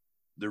really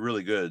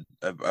good.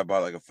 I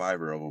bought like a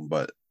 5 of them,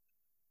 but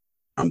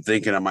I'm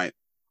thinking I might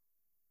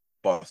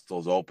bust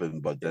those open,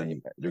 but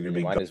then they're gonna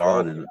be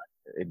gone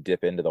and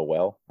dip into the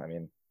well. I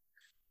mean,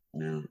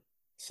 yeah.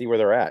 See where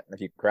they're at.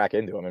 If you crack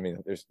into them, I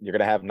mean, you're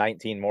gonna have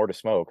 19 more to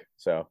smoke.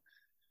 So,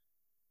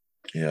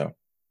 yeah.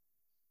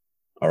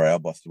 All right, I'll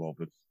bust them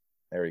open.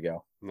 There we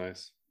go.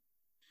 Nice.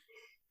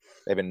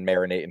 They've been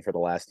marinating for the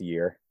last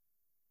year.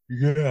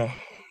 Yeah.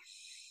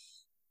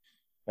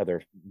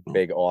 Another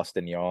big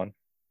Austin yawn.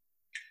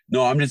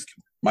 No,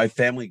 my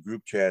family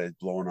group chat is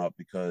blowing up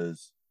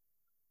because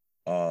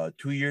 2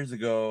 years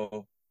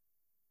ago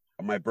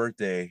on my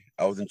birthday,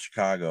 I was in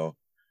Chicago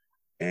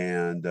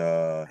and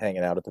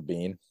hanging out at the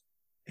Bean.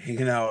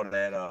 Hanging out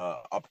at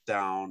Up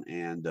Down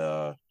and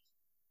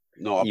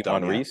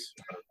Uptown Reese.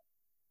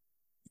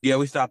 Yeah,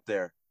 we stopped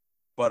there.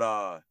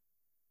 But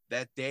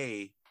that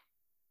day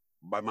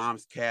my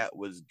mom's cat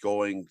was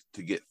going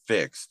to get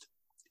fixed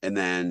and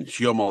then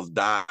she almost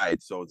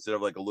died. So instead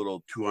of like a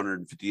little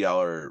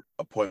 $250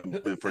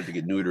 appointment for it to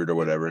get neutered or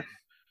whatever,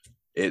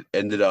 it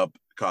ended up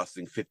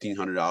costing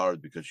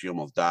 $1,500 because she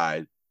almost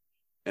died.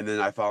 And then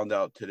I found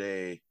out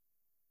today,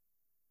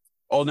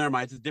 oh, never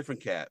mind, it's a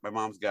different cat. My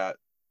mom's got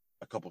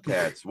a couple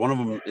cats. One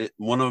of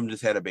them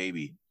just had a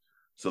baby.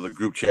 So the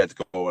group chat's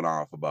going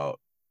off about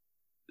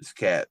this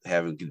cat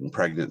getting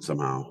pregnant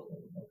somehow.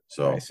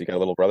 So nice. You got a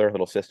little brother,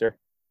 little sister?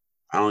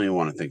 I don't even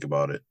want to think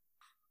about it.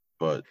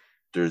 But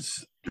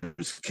there's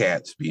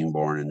cats being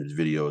born and there's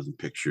videos and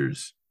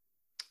pictures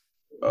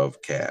of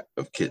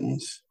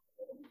kittens.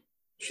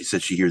 She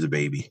said she hears a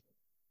baby.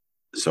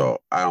 So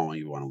I don't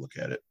even want to look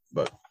at it.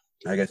 But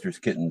I guess there's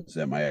kittens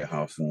at my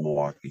house in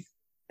Milwaukee.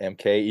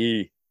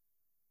 MKE.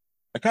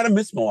 I kind of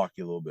miss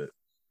Milwaukee a little bit.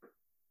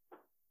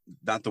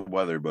 Not the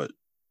weather, but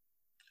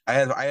I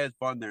had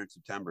fun there in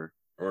September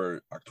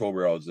or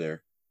October. I was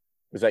there.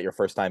 Was that your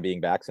first time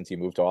being back since you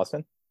moved to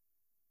Austin?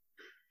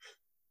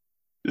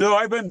 No,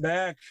 I've been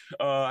back.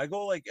 I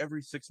go like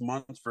every 6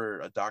 months for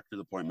a doctor's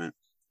appointment.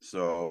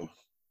 So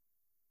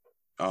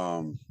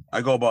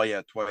I go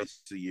about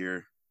twice a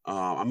year.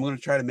 I'm gonna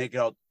try to make it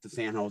out to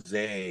San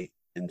Jose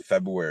in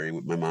February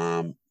with my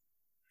mom.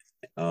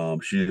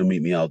 She's gonna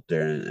meet me out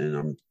there, and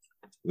I'm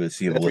gonna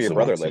see if that's where your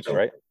brother lives,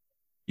 right?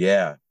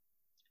 Yeah.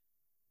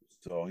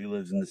 So he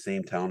lives in the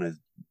same town as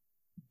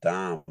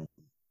Dom.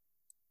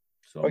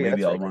 So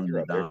maybe I'll run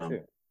into Dom.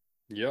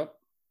 Yep.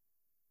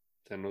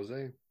 San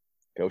Jose.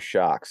 Go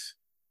Sharks.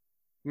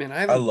 Man,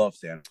 I love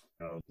San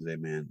Jose,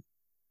 man.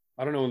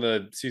 I don't know when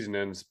the season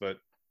ends, but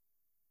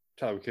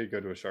Tyler, we could go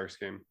to a Sharks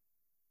game.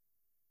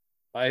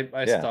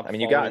 I stopped. I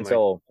mean, you got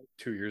until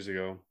 2 years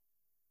ago.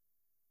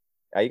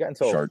 You got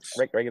until Sharks.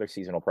 Regular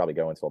season will probably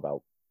go until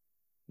about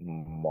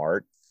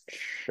March,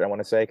 I want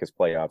to say, because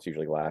playoffs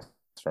usually last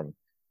from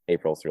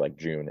April through like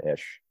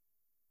June-ish.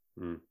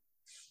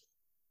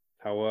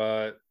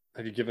 How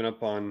have you given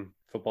up on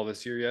football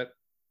this year yet?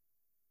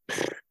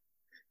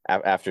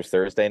 After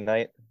Thursday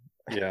night?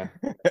 Yeah.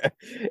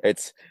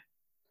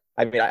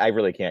 I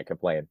really can't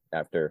complain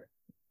after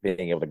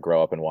being able to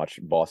grow up and watch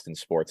Boston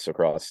sports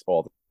across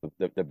all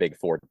the big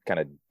four kind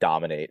of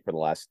dominate for the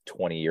last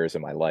 20 years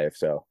of my life.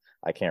 So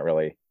I can't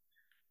really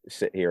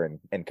sit here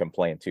and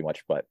complain too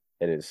much, but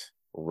it is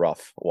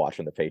rough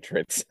watching the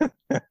Patriots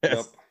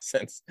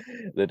since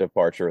the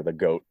departure of the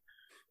GOAT.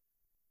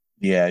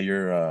 Yeah,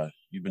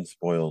 you've been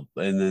spoiled.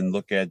 And then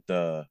look at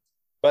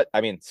but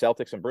I mean,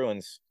 Celtics and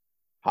Bruins,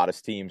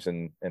 hottest teams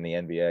in the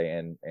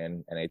NBA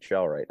and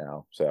NHL right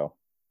now. So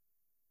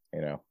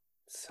You know,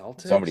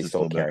 Celtics. somebody's Celtics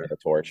still still carrying better. the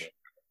torch.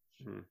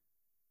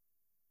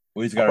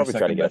 We just I'll got our probably try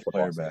to second get up best to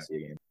player Boston back. to see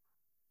a game.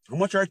 How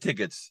much are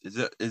tickets? Is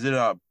it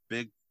a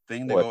big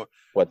thing to What? go?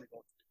 What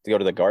to go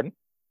to the Garden?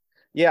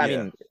 Yeah, I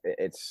Yeah. mean,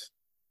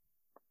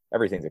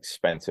 everything's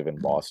expensive in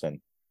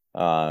Boston.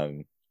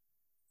 I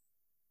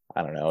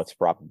don't know. It's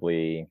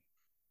probably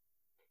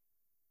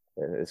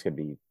this could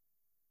be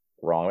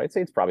wrong. I'd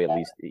say it's probably at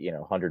least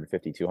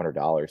 $150,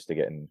 $200 to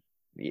get in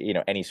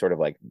any sort of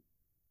like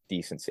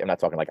decency. I'm not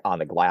talking like on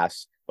the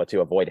glass, but to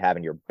avoid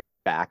having your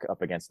back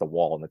up against the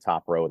wall in the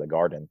top row of the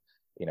Garden,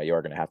 you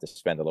are going to have to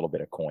spend a little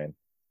bit of coin.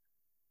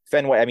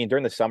 Fenway, I mean,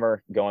 during the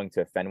summer, going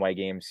to Fenway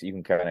games, you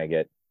can kind of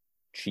get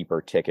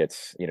cheaper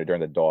tickets,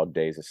 during the dog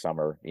days of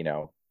summer,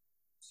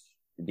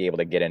 be able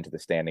to get into the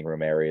standing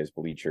room areas,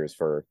 bleachers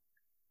for,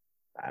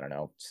 I don't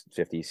know,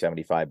 50,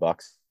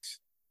 $75.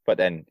 But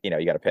then,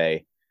 you got to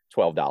pay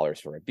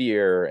 $12 for a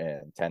beer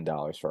and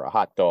 $10 for a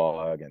hot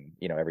dog and,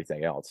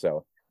 everything else.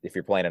 So if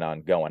you're planning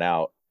on going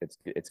out, it's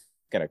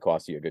going to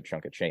cost you a good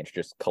chunk of change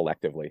just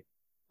collectively.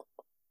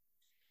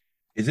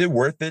 Is it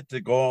worth it to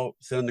go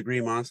sit on the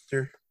Green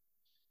Monster?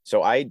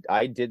 So I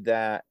did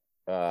that.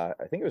 I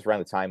think it was around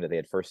the time that they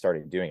had first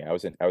started doing it. I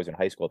was in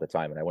high school at the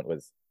time, and I went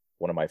with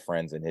one of my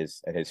friends and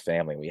his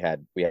family. We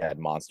had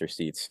monster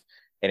seats,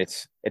 and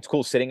it's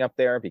cool sitting up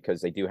there because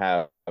they do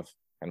have kind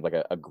of like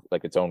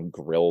like its own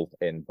grill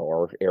and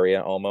bar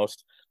area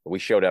almost. But we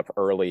showed up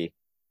early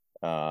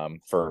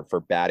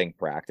for batting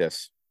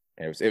practice,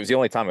 and it was the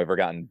only time I've ever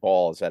gotten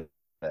balls at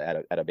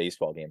a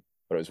baseball game.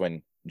 But it was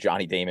when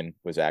Johnny Damon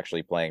was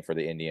actually playing for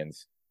the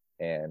Indians,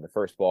 and the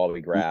first ball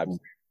we grabbed.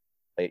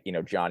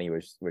 Johnny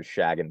was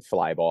shagging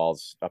fly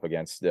balls up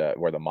against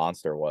where the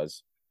monster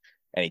was,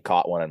 and he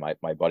caught one. And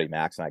my buddy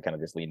Max and I kind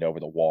of just leaned over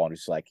the wall and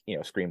just like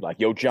screamed like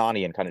 "Yo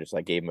Johnny!" and kind of just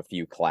like gave him a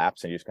few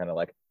claps, and he just kind of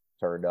like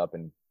turned up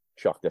and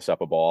chucked us up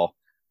a ball.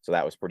 So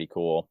that was pretty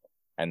cool.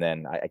 And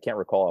then I can't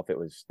recall if it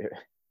was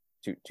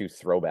two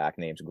throwback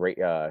names: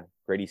 Grady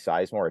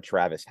Sizemore or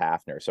Travis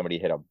Hafner. Somebody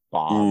hit a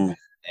bomb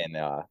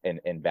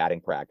in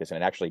batting practice,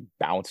 and it actually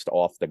bounced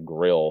off the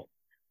grill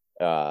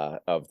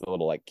of the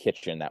little like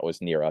kitchen that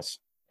was near us,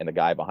 and the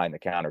guy behind the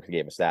counter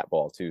gave us that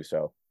ball too.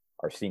 So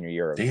our senior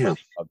year of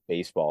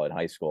baseball in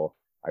high school,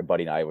 our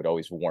buddy and I would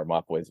always warm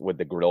up with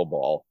the grill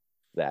ball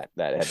that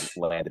had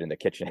landed in the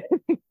kitchen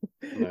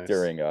Nice.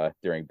 during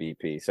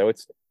BP. So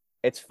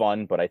it's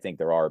fun, but I think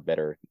there are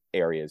better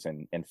areas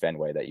in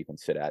Fenway that you can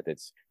sit at.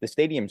 The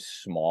stadium's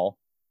small,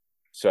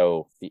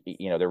 so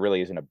there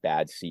really isn't a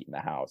bad seat in the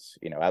house.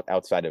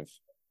 Outside of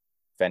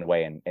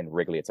Fenway and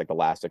Wrigley, it's like the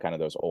last of kind of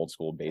those old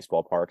school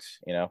baseball parks,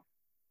 and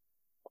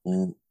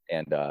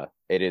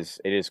it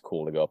is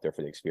cool to go up there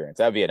for the experience.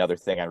 That would be another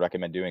thing I'd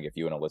recommend doing if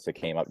you and Alyssa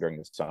came up during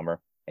the summer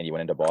and you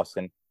went into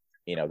Boston.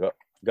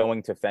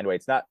 Going to Fenway,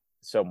 it's not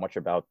so much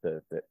about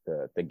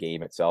the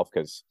game itself,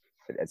 because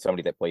as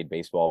somebody that played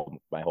baseball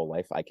my whole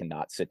life, I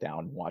cannot sit down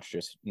and watch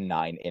just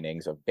 9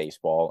 innings of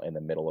baseball in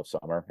the middle of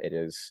summer.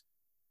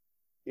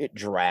 It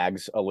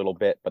drags a little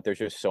bit, but there's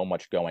just so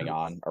much going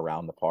on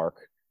around the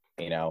park,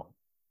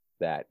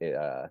 that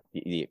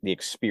the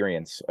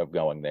experience of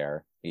going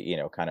there,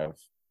 kind of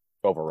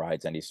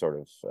overrides any sort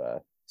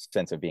of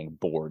sense of being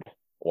bored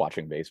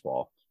watching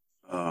baseball.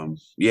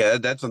 Yeah,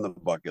 that's on the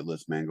bucket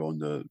list, man. Going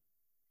to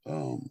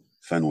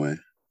Fenway.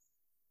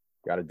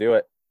 Got to do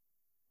it.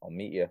 I'll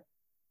meet you,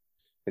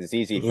 because it's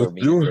easy for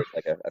me to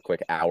take like a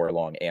quick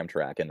hour-long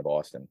Amtrak into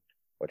Boston,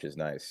 which is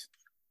nice.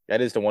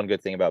 That is the one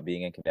good thing about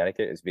being in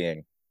Connecticut, is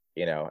being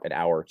an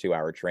hour,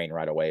 2-hour train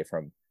ride away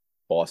from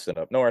Boston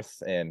up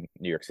north and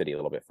New York City a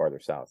little bit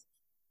farther south.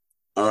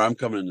 All right, I'm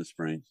coming in the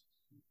spring.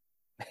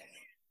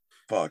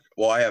 Fuck.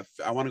 Well,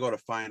 I want to go to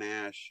Fine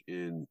Ash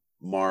in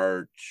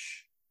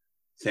March,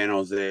 San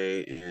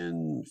Jose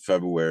in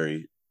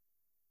February.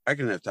 I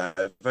can have time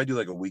if I do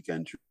like a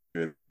weekend trip.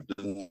 It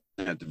doesn't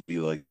have to be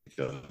like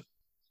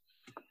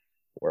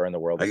where in the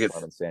world is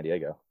in San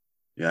Diego?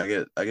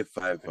 Yeah, I get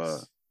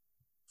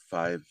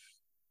 5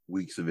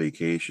 weeks of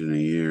vacation a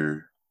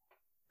year.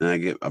 And I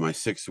get my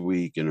 6th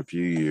week in a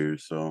few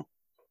years. So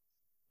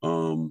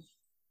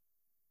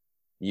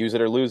use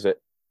it or lose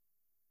it.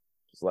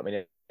 Just let me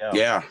know.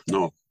 Yeah,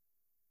 no.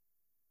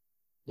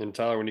 And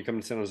Tyler, when you come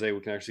to San Jose, we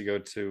can actually go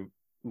to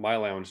my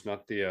lounge,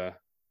 not the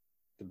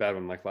bad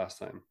one like last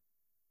time.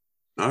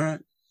 All right.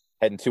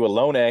 Heading to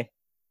Alone.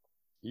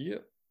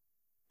 Yep.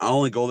 I'll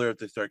only go there if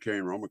they start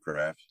carrying Roma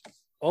Craft.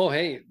 Oh,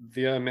 hey,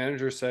 the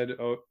manager said,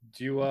 "Oh,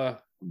 do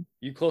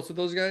you close with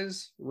those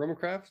guys, Roma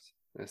Craft?"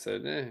 I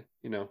said,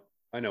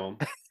 I know him.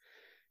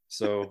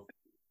 So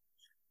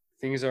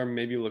things are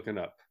maybe looking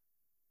up.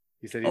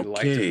 He said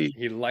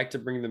he'd like to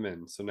bring them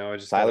in. So now I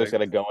just Tyler's got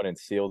to go in and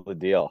seal the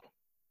deal.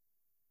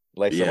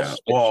 Yeah.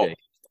 Well,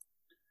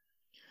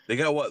 they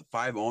got what,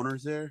 5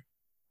 owners there?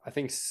 I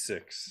think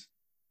 6.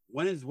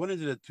 When is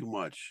it too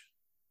much?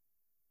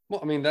 Well,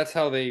 I mean, that's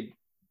how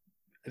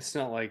it's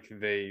not like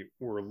they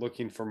were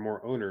looking for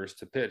more owners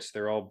to pitch.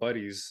 They're all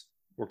buddies,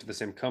 worked at the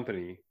same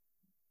company.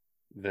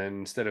 Then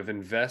instead of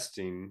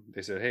investing,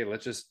 they said, "Hey,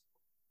 let's just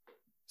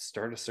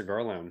start a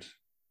cigar lounge."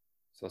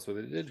 So that's what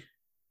they did.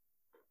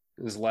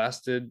 has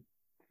lasted,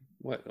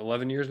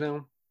 11 years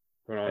now?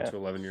 Going on Yeah. to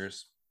 11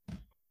 years.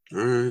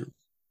 All right.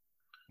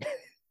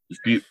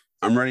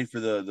 I'm ready for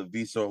the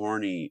Be So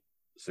Horny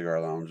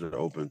Cigar Lounge to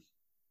open.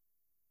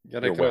 You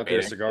gotta You're come out there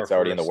waiting. cigar It's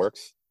already in the first.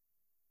 works.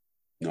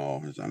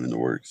 No, it's not in the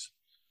works.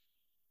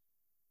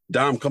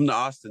 Dom, come to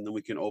Austin, then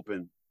we can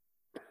open.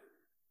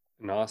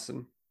 In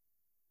Austin.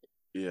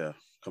 Yeah,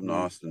 come to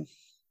Austin.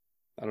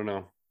 I don't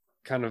know.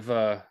 Kind of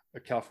a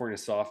California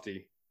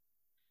softie.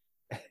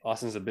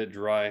 Austin's a bit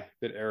dry, a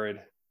bit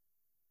arid.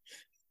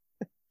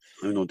 I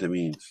don't know what that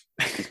means.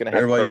 He's gonna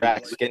have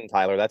cracked skin,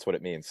 Tyler. That's what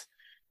it means.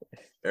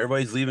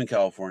 Everybody's leaving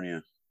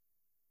California.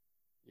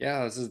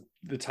 Yeah, this is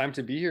the time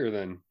to be here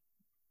then.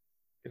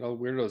 Get all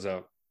the weirdos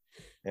out.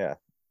 Yeah.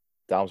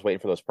 Dom's waiting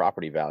for those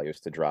property values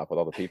to drop with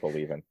all the people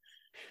leaving.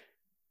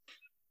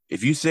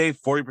 If you save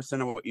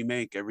 40% of what you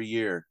make every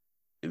year,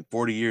 in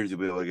 40 years, you'll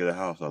be able to get a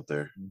house out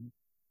there.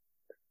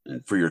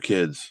 And for your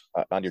kids.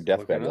 On your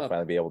deathbed, you'll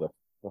finally be able to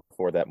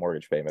afford that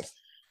mortgage payment.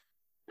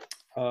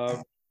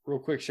 Real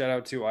quick shout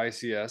out to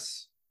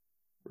ICS.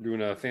 We're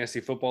doing a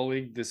fantasy football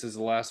league. This is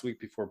the last week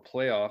before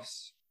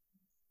playoffs.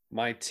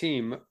 My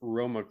team,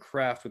 Roma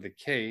Craft with a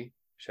K,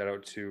 shout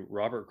out to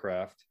Robert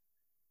Kraft,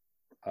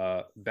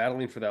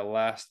 battling for that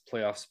last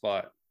playoff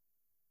spot.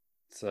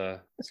 It's going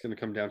to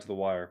come down to the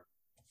wire.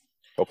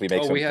 Hopefully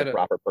make some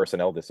proper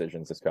personnel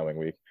decisions this coming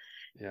week.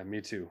 Yeah,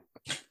 me too.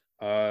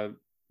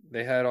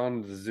 They had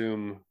on the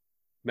Zoom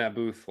Matt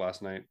Booth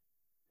last night.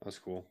 That was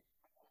cool.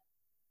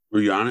 Were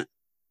you on it?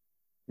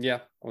 Yeah,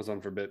 I was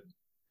on for a bit.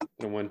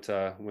 And went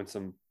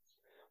some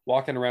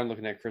walking around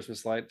looking at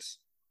Christmas lights.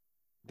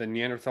 The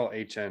Neanderthal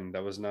HN,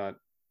 that was not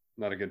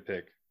a good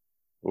pick.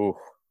 Ooh,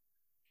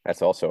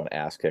 that's also an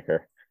ass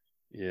kicker.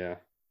 Yeah.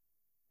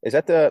 Is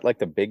that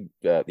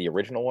the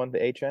original one,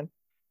 the HN?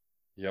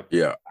 Yep.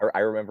 Yeah. I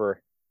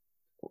remember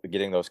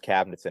getting those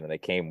cabinets in, and they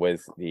came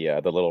with the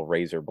little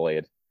razor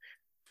blade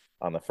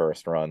on the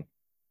first run.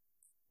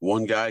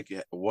 One guy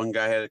had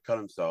to cut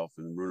himself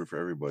and ruin it for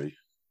everybody.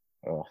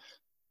 Oh.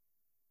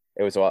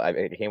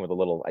 It came with a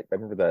little. I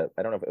remember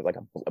I don't know if it was like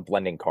a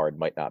blending card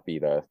might not be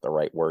the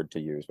right word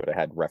to use, but it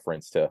had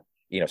reference to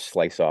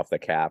slice off the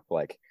cap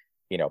like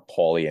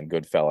Paulie and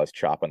Goodfellas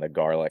chopping the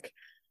garlic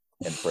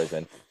in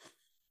prison.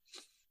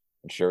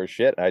 And sure as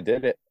shit, I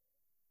did it.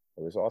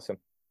 It was awesome.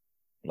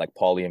 Like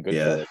Paulie and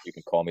Goodfellas, you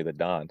can call me the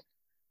Don.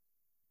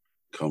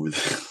 Call me.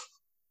 It's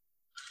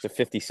a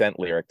 50 Cent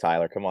lyric,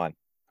 Tyler. Come on.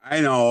 I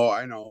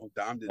know.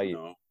 Dom didn't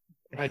know.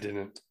 I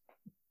didn't.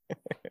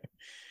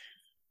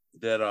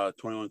 That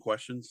 21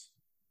 questions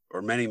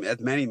or many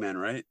men,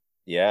 right?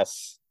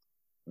 Yes.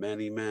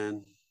 Many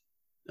men.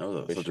 That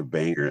was such a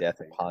banger.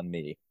 Death upon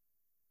me.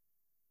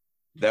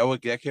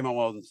 That came out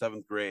while I was in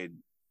 7th grade.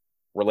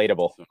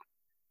 Relatable. So,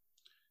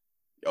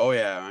 oh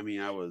yeah, I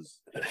mean I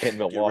was in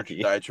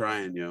Milwaukee. Die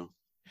trying,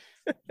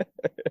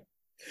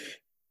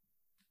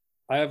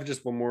 I have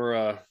just one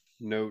more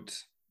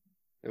note.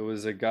 It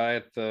was a guy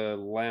at the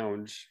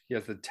lounge. He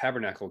has the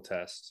tabernacle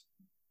test.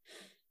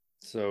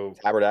 So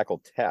tabernacle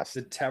test.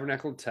 The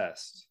tabernacle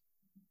test.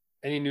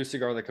 Any new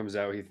cigar that comes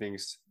out, he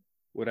thinks,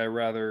 would I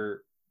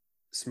rather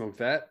smoke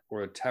that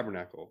or a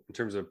tabernacle in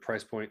terms of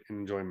price point and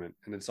enjoyment?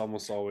 And it's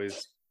almost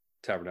always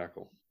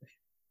tabernacle.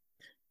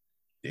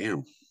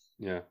 Damn.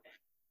 Yeah.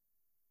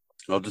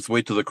 I'll just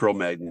wait till the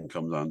Cro-Magnon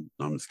comes on.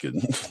 No, I'm just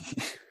kidding.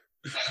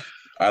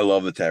 I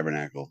love the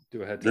tabernacle.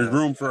 There's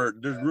room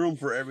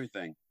for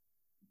everything.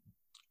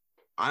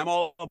 I'm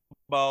all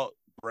about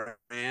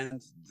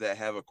brands that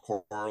have a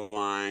core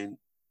line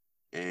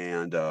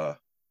and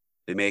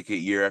they make it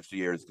year after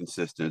year. It's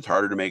consistent. It's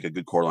harder to make a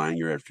good core line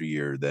year after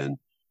year than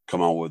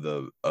come out with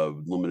a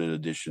limited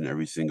edition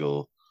every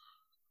single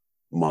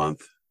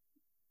month,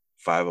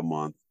 5 a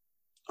month.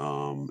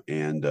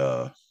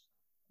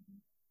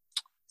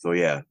 So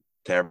yeah,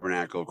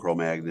 Tabernacle,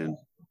 Cro-Magnon,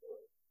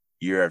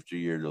 year after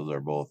year, those are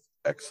both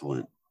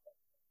excellent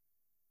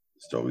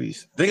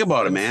stogies. Think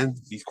about it, man.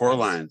 These core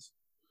lines.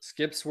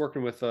 Skip's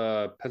working with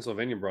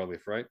Pennsylvania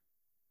Broadleaf, right?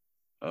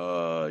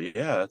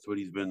 Yeah, that's what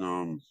he's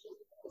been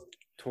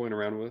toying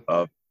around with.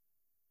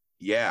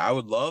 Yeah, I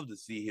would love to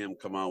see him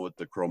come out with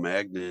the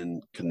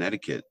Cro-Magnon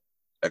Connecticut,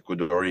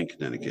 Ecuadorian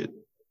Connecticut.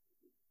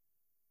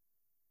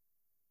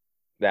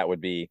 That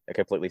would be a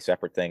completely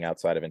separate thing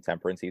outside of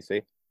Intemperance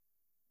EC.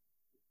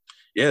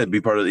 Yeah, it'd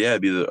be part of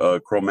it'd be the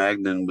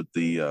Cro-Magnon with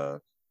the a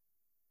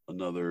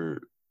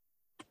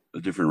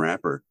different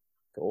wrapper.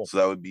 Cool. So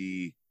that would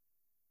be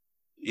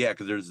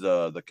because there's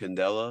the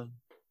Candela,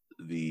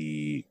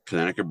 the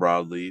Connecticut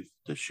Broadleaf,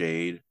 the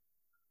Shade,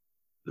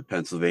 the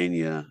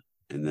Pennsylvania,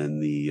 and then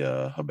the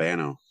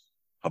Habano.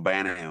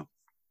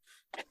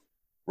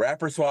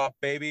 Wrapper swap,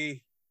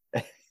 baby.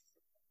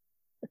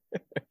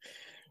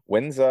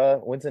 When's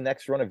the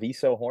next run of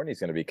Viso Horny's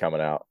going to be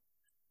coming out?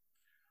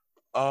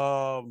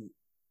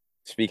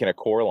 Speaking of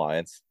core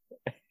lines.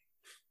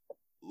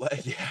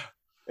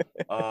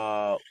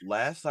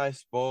 Last I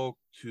spoke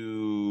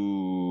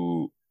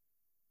to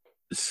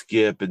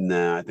Skip and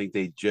I think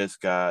they just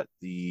got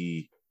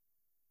the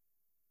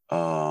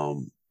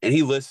and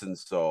he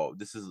listens, so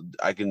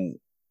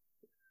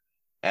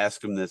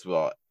ask him this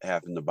without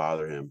having to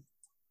bother him.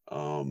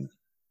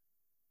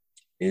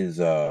 Is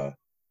I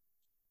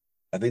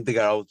think they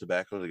got all the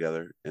tobacco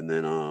together, and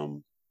then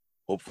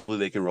hopefully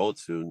they can roll it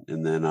soon.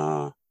 And then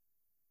but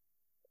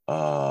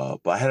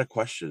I had a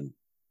question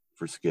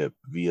for Skip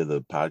via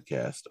the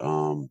podcast.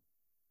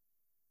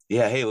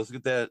 Yeah, hey, let's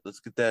get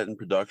that in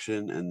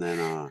production, and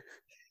then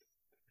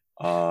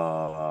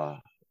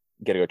Gotta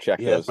go check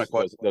yeah,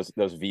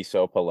 those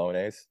Viso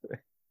Polones.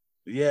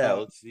 Yeah,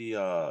 let's see.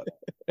 You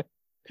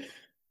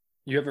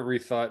haven't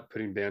rethought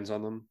putting bands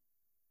on them?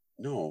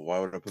 No, why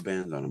would I put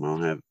bands on them? I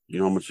don't have. You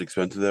know how much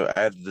expensive that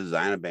I have to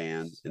design a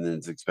band, and then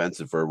it's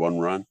expensive for one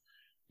run.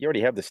 You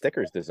already have the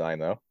stickers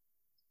designed though.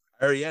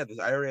 I already have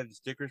the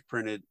stickers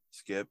printed.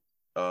 Skip.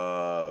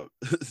 So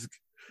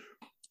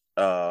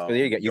there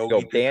you go. You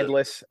go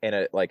bandless and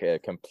a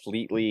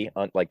completely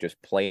like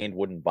just plain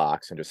wooden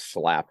box and just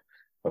slap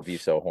a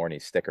Viso Horny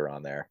sticker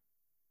on there,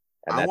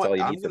 and that's all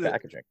you need for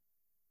packaging.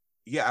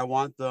 Yeah, I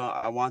want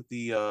the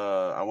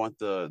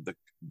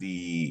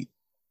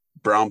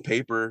brown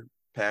paper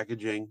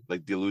packaging,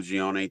 like the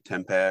Illusione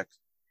 10-pack.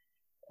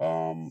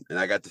 And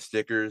I got the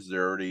stickers.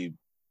 They're already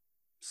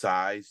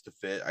sized to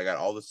fit. I got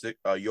all the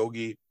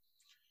Yogi.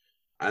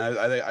 And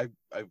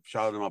I've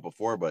shouted them out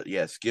before, but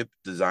yeah, Skip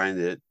designed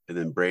it, and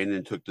then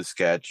Brandon took the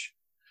sketch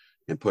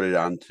and put it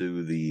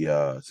onto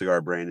the Cigar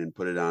Brandon,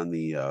 put it on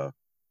the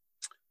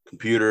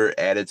computer,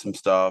 added some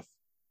stuff,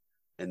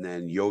 and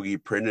then Yogi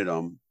printed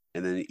them,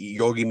 and then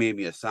Yogi made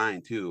me a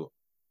sign too.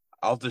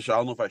 I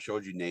don't know if I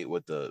showed you, Nate,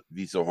 what the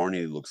Viso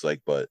Horny looks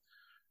like, but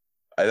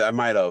I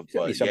might have.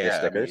 But some of the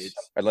stickers,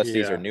 unless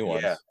these are new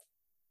ones.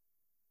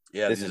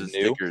 Yeah, this is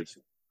new. Stickers.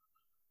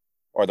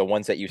 Or the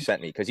ones that you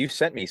sent me, because you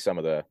sent me some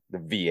of the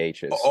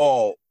VHs.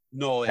 Oh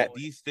no,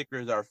 these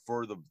stickers are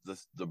for the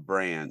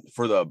brand,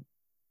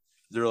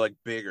 they're like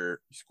bigger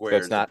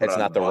squares. So it's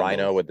not the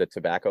Rhino with the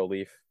tobacco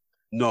leaf.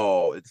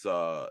 No, it's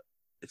the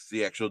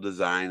actual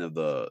design of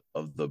the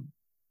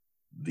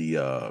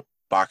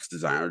box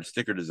design or the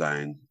sticker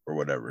design or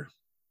whatever.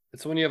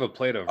 It's the one you have a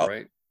plate of,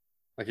 right?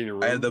 Like in your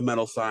room. I had the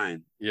metal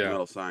sign. Yeah, the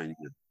metal sign.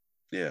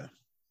 Yeah,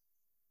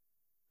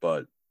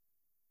 but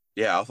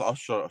yeah, I'll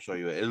show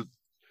you it.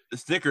 The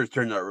stickers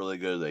turned out really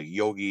good. Like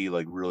Yogi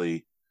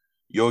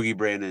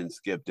Brandon and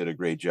Skip did a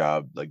great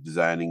job like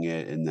designing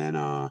it, and then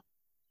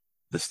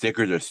the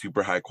stickers are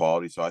super high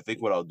quality. So I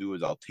think what I'll do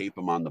is I'll tape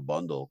them on the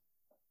bundle,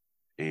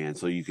 and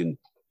so you can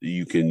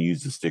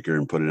use the sticker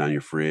and put it on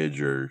your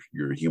fridge or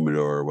your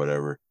humidor or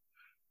whatever.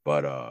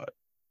 But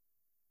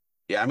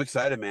yeah, I'm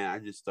excited, man. I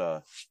just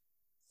I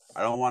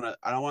don't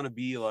want to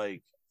be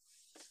like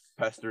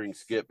pestering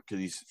Skip because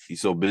he's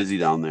so busy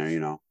down there,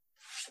 you know.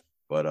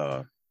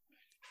 But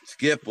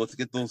Skip, let's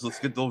get those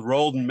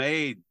rolled and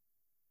made.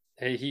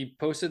 Hey, he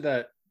posted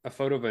a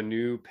photo of a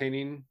new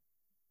painting.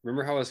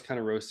 Remember how I was kind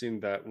of roasting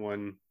that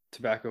one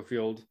tobacco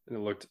field and it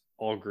looked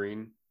all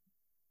green?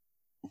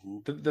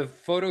 Mm-hmm. The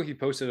photo he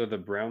posted of the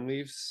brown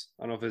leaves,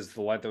 I don't know if it's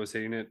the light that was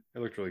hitting it. It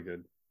looked really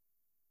good.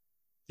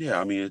 Yeah,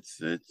 I mean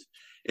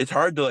it's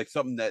hard to like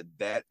something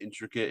that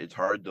intricate. It's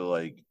hard to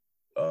like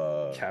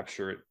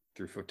capture it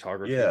through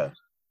photography. Yeah.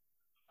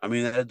 I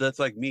mean, that's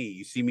like me.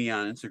 You see me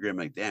on Instagram,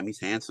 like, damn,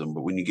 he's handsome.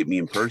 But when you get me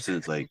in person,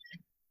 it's like,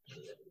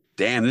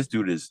 damn, this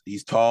dude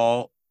he's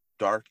tall,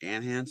 dark,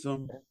 and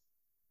handsome.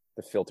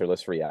 The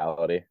filterless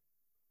reality.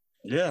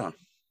 Yeah.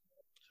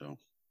 So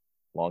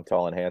long,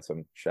 tall, and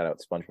handsome. Shout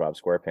out SpongeBob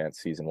SquarePants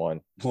season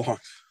 1.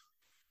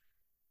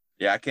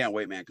 Yeah, I can't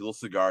wait, man, because those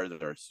cigars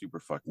are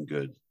super fucking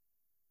good.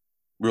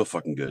 Real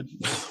fucking good.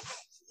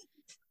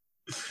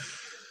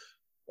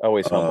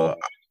 Always humble.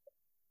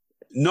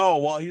 No,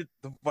 well,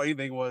 the funny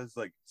thing was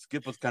like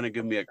Skip was kind of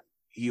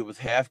he was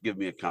half giving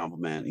me a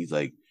compliment. He's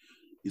like,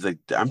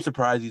 I'm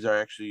surprised they're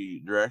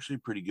actually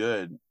pretty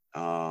good.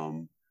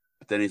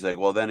 But then he's like,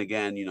 well, then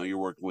again, you know, you're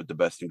working with the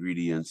best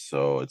ingredients,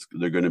 so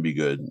they're going to be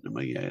good. I'm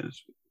like, yeah.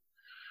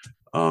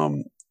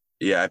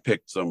 Yeah, I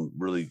picked some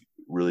really,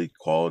 really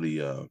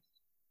quality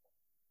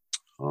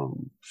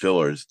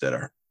fillers that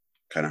are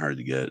kind of hard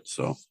to get.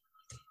 So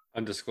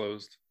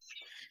undisclosed.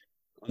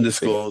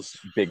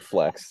 Big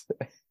flex.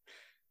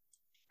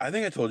 I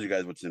think I told you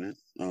guys what's in it.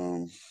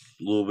 A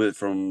little bit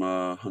from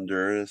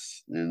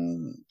Honduras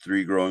and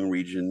 3 growing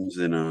regions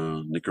in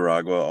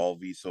Nicaragua, all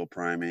Viso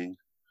priming.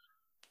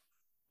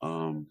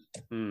 Yeah.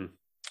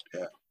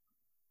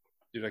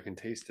 Dude, I can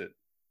taste it.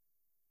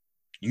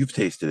 You've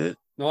tasted it.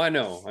 No, I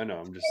know.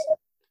 I'm just.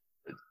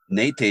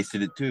 Nate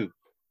tasted it too.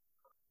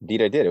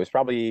 Indeed, I did. It was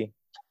probably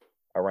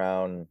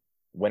around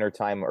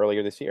wintertime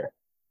earlier this year.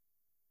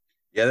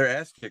 Yeah, they're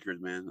ass kickers,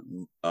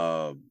 man.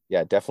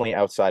 Yeah, definitely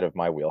outside of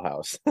my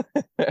wheelhouse.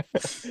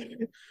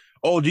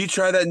 Oh, do you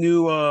try that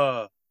new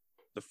the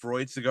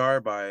Freud cigar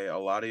by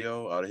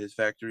Eladio out of his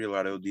factory,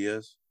 Eladio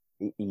Diaz?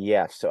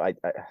 Yeah, so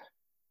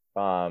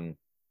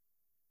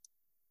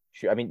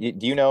I mean,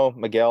 do you know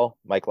Mike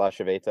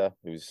LaChaveta,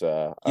 who's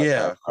our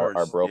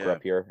broker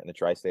up here in the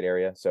tri-state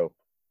area? So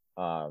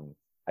I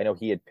know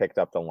he had picked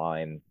up the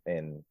line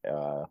in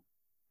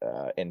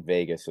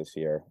Vegas this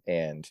year,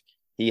 and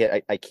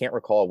I can't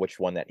recall which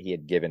one that he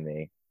had given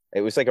me,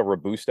 It was like a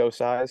Robusto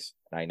size.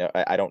 I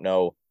don't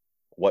know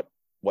what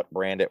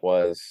brand it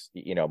was,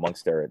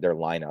 amongst their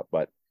lineup,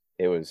 but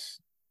it was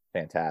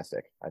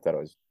fantastic. I thought it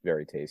was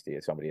very tasty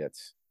as somebody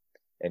that's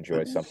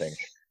enjoys something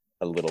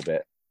a little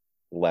bit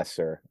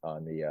lesser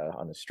on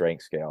the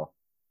strength scale.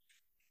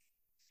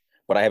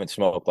 But I haven't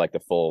smoked like the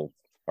full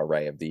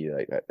array of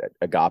the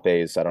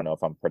agapes. I don't know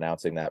if I'm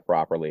pronouncing that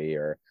properly,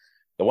 or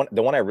the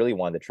one I really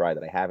wanted to try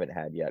that I haven't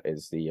had yet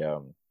is the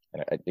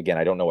and again,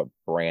 I don't know what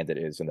brand it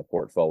is in the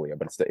portfolio,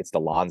 but it's the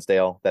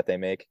Lonsdale that they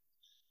make,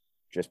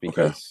 just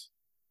because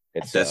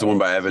that's the one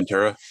by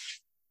Aventura.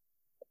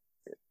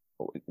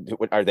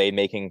 Are they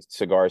making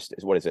cigars?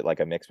 What is it, like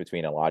a mix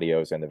between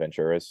Eladios and the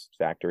Venturas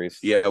factories?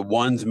 Yeah,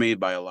 one's made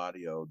by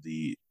Eladio,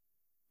 the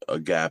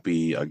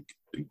Agape.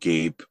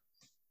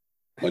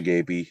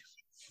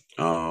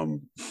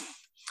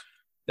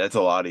 That's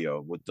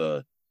Eladio with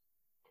the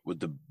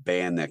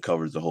band that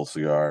covers the whole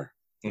cigar.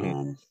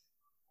 Mm-hmm.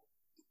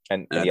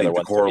 And the other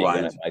one's the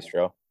line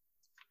Maestro.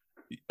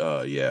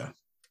 Yeah,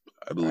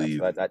 I believe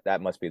so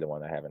that must be the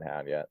one I haven't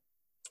had yet.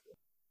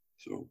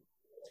 So,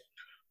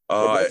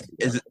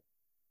 is it?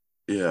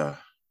 Yeah,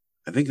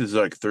 I think this is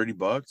like $30.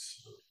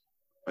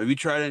 Have you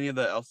tried any of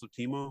the El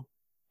Septimo?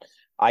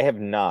 I have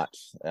not.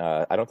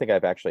 I don't think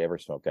I've actually ever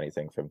smoked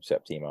anything from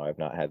Septimo. I've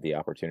not had the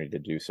opportunity to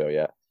do so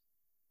yet.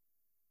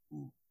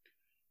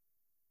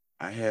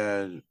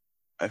 I've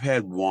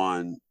had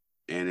one,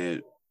 and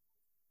it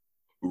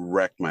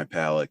wrecked my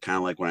palate. Kind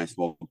of like when I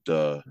smoked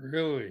the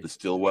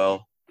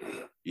Stillwell.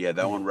 Yeah,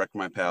 that one wrecked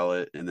my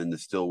palate, and then the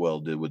Stillwell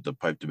did with the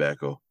pipe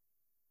tobacco.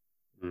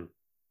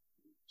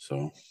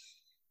 So,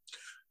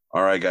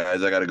 all right,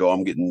 guys, I gotta go.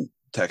 I'm getting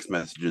text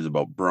messages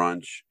about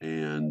brunch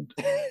and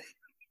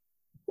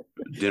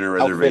dinner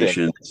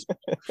reservations,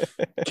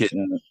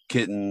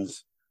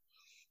 kittens,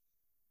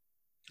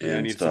 and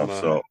I need stuff.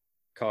 Some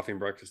coffee and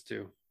breakfast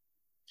too.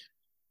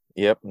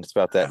 Yep, it's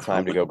about that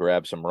time to go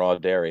grab some raw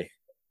dairy.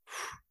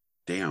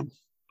 Damn.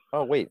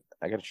 Oh wait,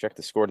 I got to check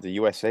the score to the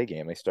USA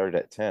game. They started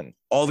at 10.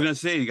 I was gonna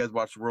say, you guys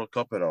watched the World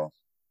Cup at all?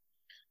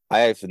 I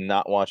have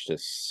not watched a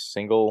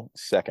single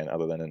second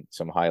other than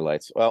some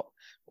highlights. Well,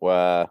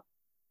 we're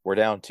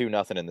down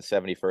 2-0 in the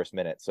 71st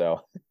minute,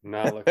 so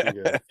not looking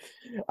good.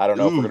 I don't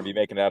know if we're going to be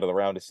making it out of the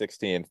round of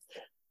 16.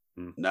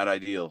 Not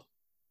ideal.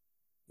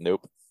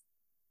 Nope.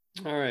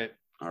 All right.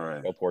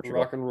 Go Portugal.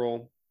 Rock and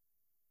roll.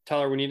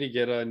 Tyler, we need to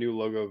get a new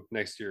logo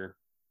next year.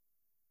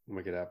 We'll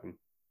make it happen.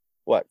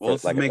 What? Well,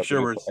 let's make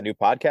sure we're a new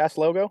podcast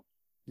logo.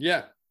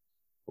 Yeah.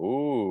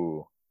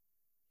 Ooh.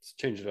 Let's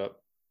change it up.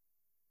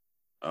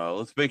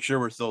 Let's make sure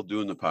we're still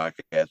doing the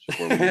podcast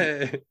before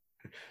we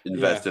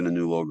invest in a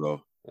new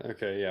logo.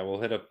 Okay, yeah, we'll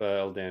hit up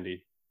El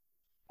Dandy.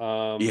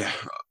 Yeah.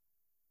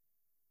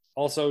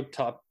 Also,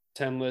 top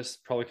 10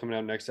 list probably coming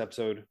out next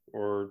episode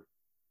or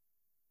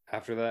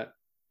after that.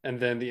 And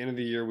then the end of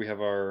the year, we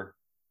have our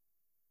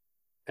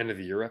end of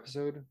the year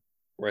episode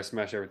where I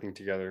smash everything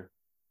together.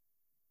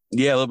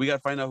 Yeah, we got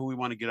to find out who we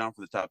want to get on for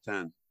the top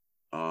 10.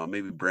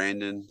 Maybe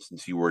Brandon,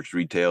 since he works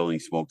retail and he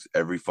smokes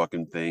every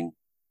fucking thing.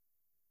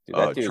 Dude,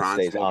 that dude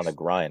stays on the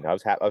grind. I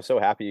was so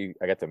happy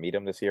I got to meet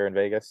him this year in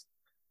Vegas.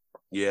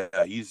 Yeah,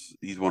 he's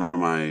one of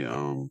my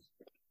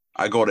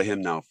I go to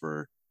him now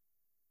for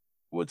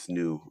what's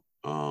new.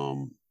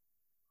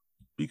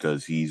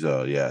 Because he's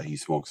he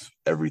smokes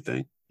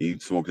everything. He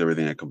smokes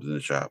everything that comes in the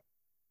shop.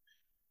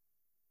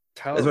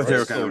 Tyler that's my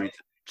favorite kind of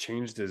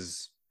changed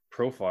his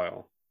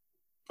profile.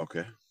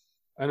 Okay.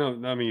 I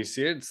mean, you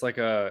see it? It's like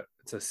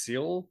it's a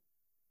seal,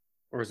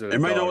 or is it?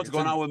 Anybody know what's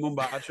going on with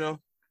Mumbacho?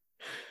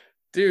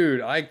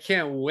 Dude, I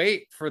can't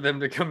wait for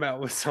them to come out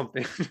with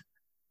something.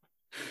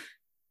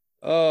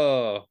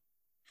 Oh,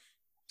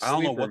 I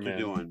don't know what they're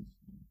doing.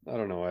 I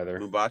don't know either.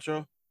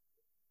 Mumbacho,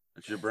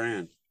 that's your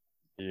brand.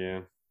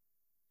 Yeah.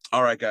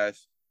 All right,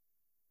 guys.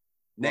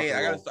 Nate,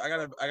 I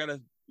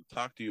gotta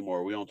talk to you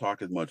more. We don't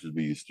talk as much as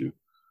we used to.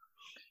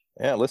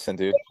 Yeah, listen,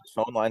 dude.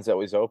 Phone line's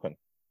always open.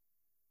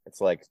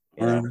 It's like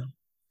 24/7,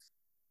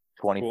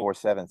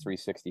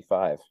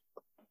 365.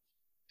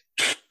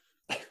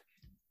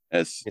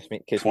 It's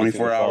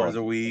 24 hours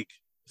a week,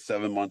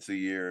 7 months a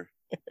year.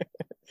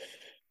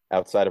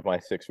 Outside of my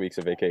 6 weeks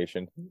of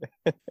vacation.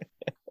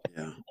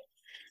 Yeah.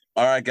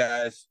 All right,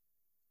 guys.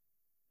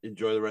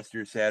 Enjoy the rest of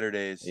your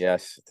Saturdays.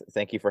 Yes.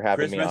 Thank you for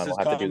having me on. We'll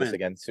have to do this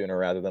again sooner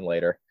rather than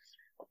later.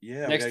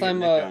 Yeah. Next time,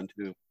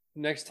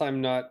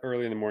 not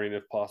early in the morning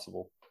if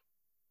possible.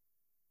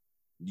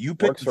 You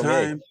pick the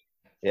time. Me.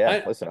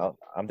 Yeah, listen,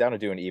 I'm down to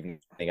do an evening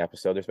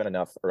episode. There's been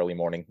enough early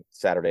morning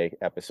Saturday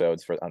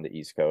episodes on the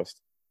East Coast.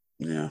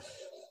 Yeah.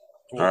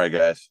 Cool. All right,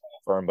 guys.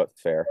 Firm but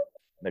fair.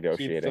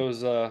 Negotiating.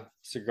 Keep those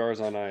cigars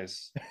on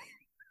ice.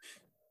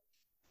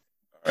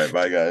 All right,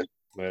 bye, guys.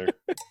 Later.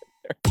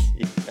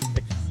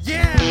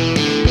 Yeah.